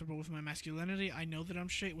completely comfortable with my masculinity. I know that I'm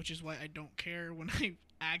straight, which is why I don't care when I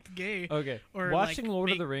act gay. Okay, Or, watching like, Lord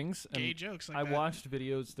of make the Rings, Gay and jokes like I that. watched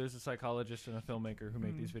videos. There's a psychologist and a filmmaker who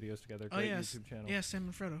make these videos together. Oh Great yes, YouTube channel. yeah, Sam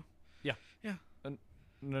and Frodo.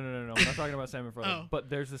 No. I'm not talking about Sam and Frodo. Oh.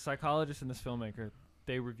 But there's a psychologist and this filmmaker.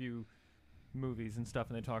 They review movies and stuff,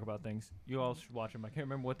 and they talk about things. You all should watch them. I can't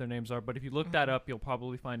remember what their names are, but if you look that up, you'll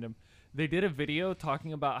probably find them. They did a video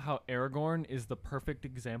talking about how Aragorn is the perfect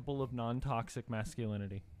example of non-toxic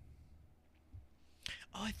masculinity.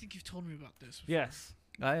 Oh, I think you've told me about this. Yes.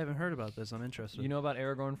 I haven't heard about this. I'm interested. You know about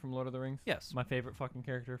Aragorn from Lord of the Rings? Yes. My favorite fucking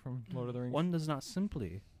character from Lord of the Rings? One does not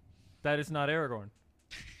simply. That is not Aragorn.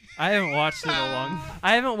 I haven't watched it in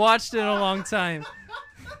a long time.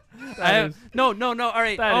 No. All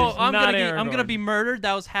right. That is I'm not I'm gonna Aragorn. be murdered.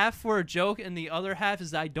 That was half for a joke, and the other half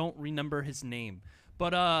is that I don't remember his name.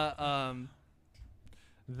 But That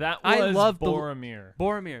was I love the- Boromir.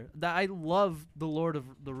 Boromir. That I love the Lord of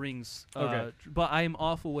the Rings. Okay. But I am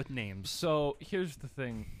awful with names. So here's the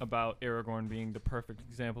thing about Aragorn being the perfect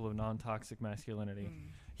example of non-toxic masculinity.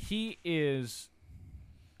 He is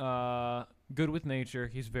good with nature.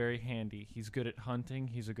 He's very handy. He's good at hunting.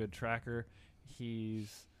 He's a good tracker.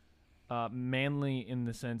 He's manly in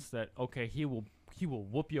the sense that, okay, he will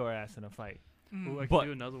whoop your ass in a fight. Ooh, I But- can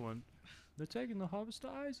do another one. They're taking the harvest to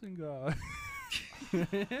Isengard.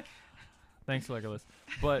 Thanks, Legolas.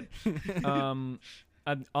 But on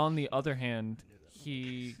the other hand,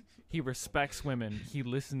 he respects women. He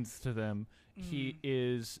listens to them. He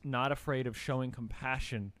is not afraid of showing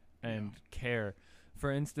compassion and care.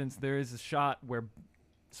 For instance, there is a shot where,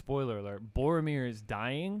 spoiler alert, Boromir is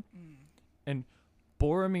dying, and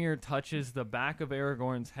Boromir touches the back of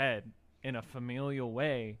Aragorn's head in a familial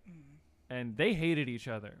way, and they hated each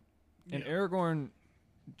other. And Yeah. Aragorn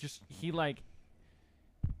just, he like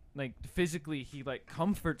physically, he like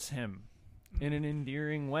comforts him in an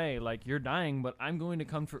endearing way. Like, you're dying, but I'm going to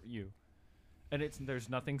comfort you. And there's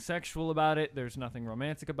nothing sexual about it. There's nothing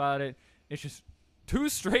romantic about it. It's just two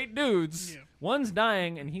straight dudes. Yeah. One's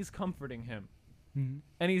dying, and he's comforting him. And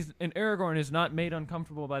Aragorn is not made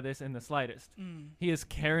uncomfortable by this in the slightest. He is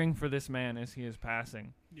caring for this man as he is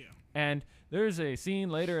passing. Yeah. And there's a scene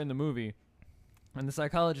later in the movie, and the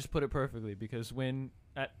psychologist put it perfectly, because when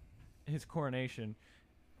at his coronation,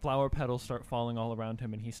 flower petals start falling all around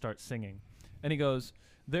him, and he starts singing. And he goes,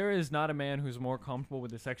 "There is not a man who's more comfortable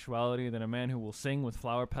with his sexuality than a man who will sing with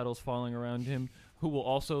flower petals falling around him, who will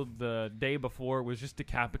also, the day before, was just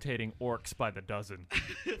decapitating orcs by the dozen."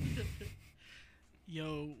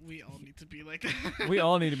 Yo, we all need to be like that. We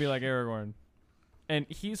all need to be like Aragorn. And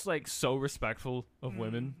he's like so respectful of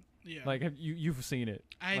women. Yeah. Like, you've seen it.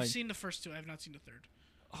 I've like, seen the first two. I've not seen the third.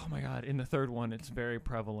 Oh my god, in the third one it's very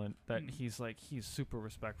prevalent that he's super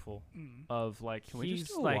respectful of, like, Can we he's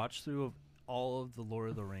just do a like, watch through of all of the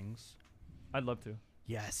Lord of the Rings? I'd love to.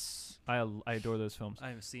 Yes. I adore those films. I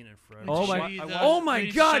haven't seen it forever. Oh my- Show you the- oh my we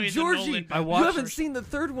need to god, show you the Georgie! Nolan I Batman. watched You haven't first- seen the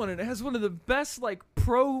third one, and it has one of the best, like,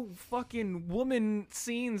 pro fucking woman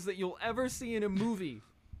scenes that you'll ever see in a movie.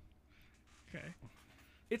 Okay.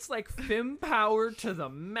 It's like fem power to the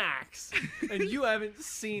max, and you haven't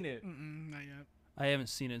seen it. Not yet. I haven't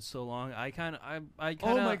seen it in so long. I kind of.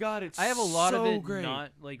 Oh my god, it's I have a lot so of it great.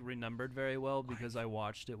 not like remembered very well because I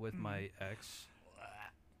watched it with my ex.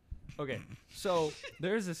 Okay, so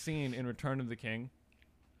there's a scene in Return of the King.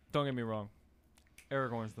 Don't get me wrong,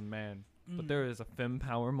 Aragorn's the man, but there is a fem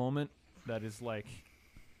power moment that is like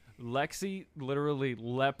Lexi literally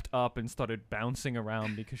leapt up and started bouncing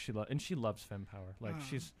around because she loves Fem Power. Like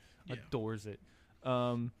she's yeah. adores it.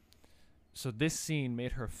 So this scene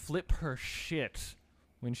made her flip her shit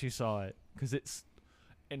when she saw it because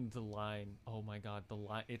and the line. Oh my god, the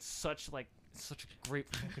line. It's such a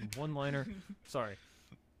great fucking one-liner. Sorry.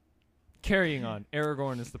 Carrying on,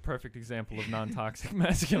 Aragorn is the perfect example of non-toxic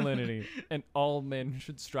masculinity, and all men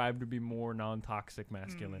should strive to be more non-toxic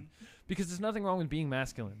masculine, because there's nothing wrong with being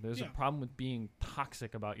masculine. There's a problem with being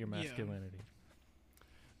toxic about your masculinity.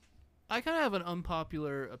 I kind of have an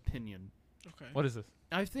unpopular opinion. Okay. What is this?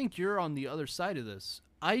 I think you're on the other side of this.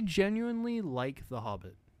 I genuinely like The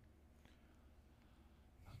Hobbit.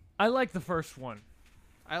 I like the first one.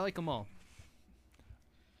 I like them all.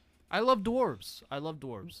 I love dwarves.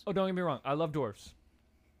 Oh, don't get me wrong. I love dwarves.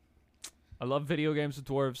 I love video games with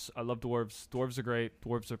dwarves. I love dwarves. Dwarves are great.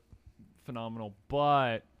 Dwarves are phenomenal.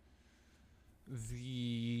 But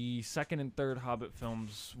the second and third Hobbit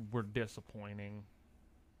films were disappointing.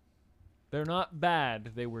 They're not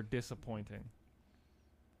bad. They were disappointing.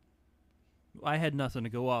 I had nothing to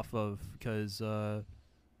go off of because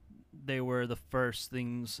they were the first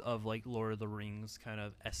things of like Lord of the Rings kind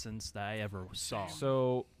of essence that I ever saw.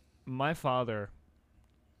 So my father,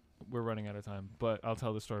 we're running out of time, but I'll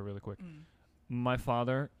tell the story really quick. My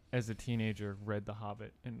father, as a teenager, read The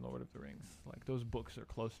Hobbit and Lord of the Rings. Like, those books are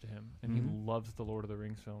close to him, and he loves the Lord of the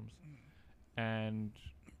Rings films. And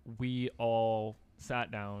we all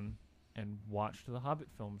sat down and watched the Hobbit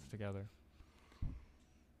films together.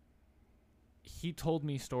 He told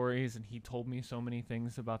me stories, and he told me so many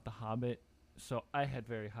things about The Hobbit, so I had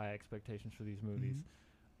very high expectations for these movies.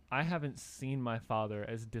 I haven't seen my father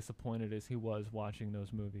as disappointed as he was watching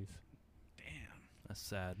those movies. Damn. That's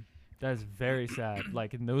sad. That is very sad.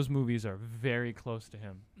 Like, and those movies are very close to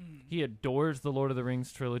him. He adores the Lord of the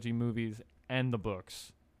Rings trilogy movies and the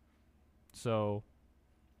books. So,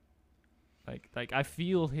 like I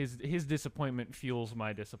feel his disappointment fuels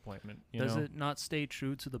my disappointment. Does it not stay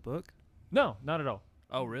true to the book? No, not at all.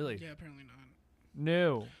 Oh, really? Yeah, apparently not.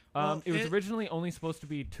 No. Well, it was originally only supposed to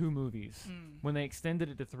be 2 movies. When they extended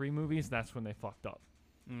it to 3 movies, that's when they fucked up.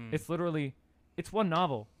 It's literally, it's one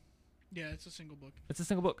novel. Yeah, it's a single book. It's a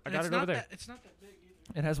single book. I And got it over there. It's not that big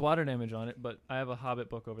either. It has water damage on it, but I have a Hobbit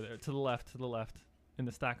book over there. To the left, in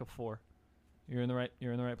the stack of 4. You're in the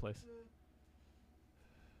right place.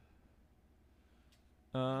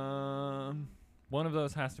 One of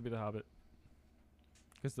those has to be the Hobbit.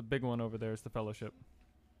 Because the big one over there is the Fellowship.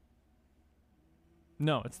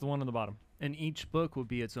 No, it's the one on the bottom. And each book would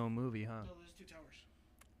be its own movie, huh? No, there's 2 towers.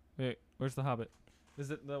 Wait, where's the Hobbit? Is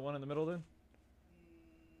it the one in the middle then?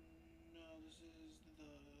 No, this is the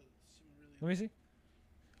Silmarillion. Let me see.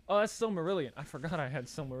 Oh, that's Silmarillion. I forgot I had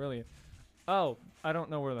Silmarillion. Oh, I don't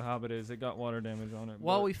know where the Hobbit is. It got water damage on it.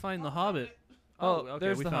 While but- we find the Hobbit. Oh,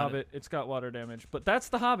 there's the Hobbit. It's got water damage. But that's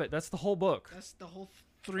the Hobbit. That's the whole book. That's the whole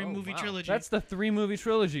 3-movie wow. trilogy. That's the 3-movie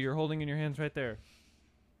trilogy you're holding in your hands right there.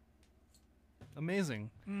 Amazing.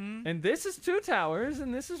 And this is 2 Towers,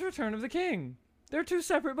 and this is Return of the King. They're 2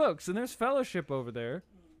 separate books, and there's Fellowship over there.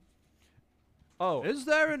 Oh, Is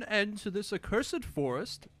there an end to this accursed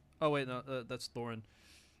forest? Oh wait, no, that's Thorin.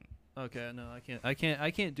 Okay, no,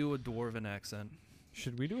 I can't do a dwarven accent.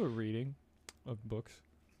 should we do a reading of books?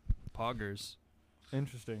 Poggers.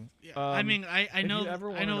 Interesting. Yeah, I mean, I If know you ever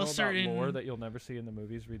I wanna know a about certain lore that you'll never see in the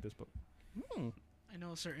movies, read this book. I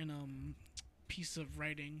know a certain piece of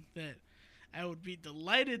writing that I would be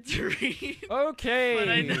delighted to read. Okay. But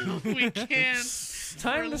I know we can't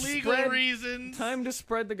Time for to legal spread. reasons. Time to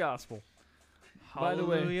spread the gospel. By the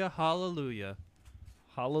way- Hallelujah, hallelujah.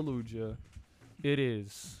 Hallelujah. It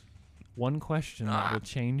is one question that will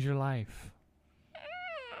change your life.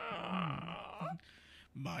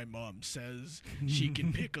 My mom says she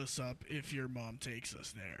can pick us up if your mom takes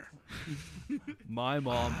us there. My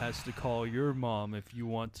mom has to call your mom if you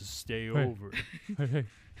want to stay Hey. over.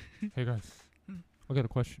 Hey guys. I got a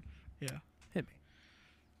question. Yeah. Hit me.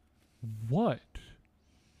 What?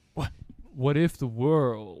 What? What if the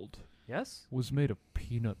world Yes? was made of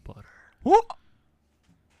peanut butter? What?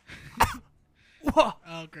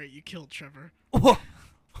 Oh, great! You killed Trevor. The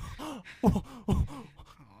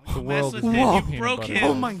You world messed is with made him. of You peanut broke butter. him.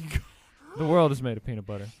 Oh my god. The world is made of peanut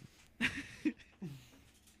butter.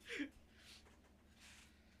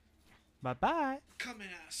 Bye-bye. Come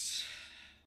ass.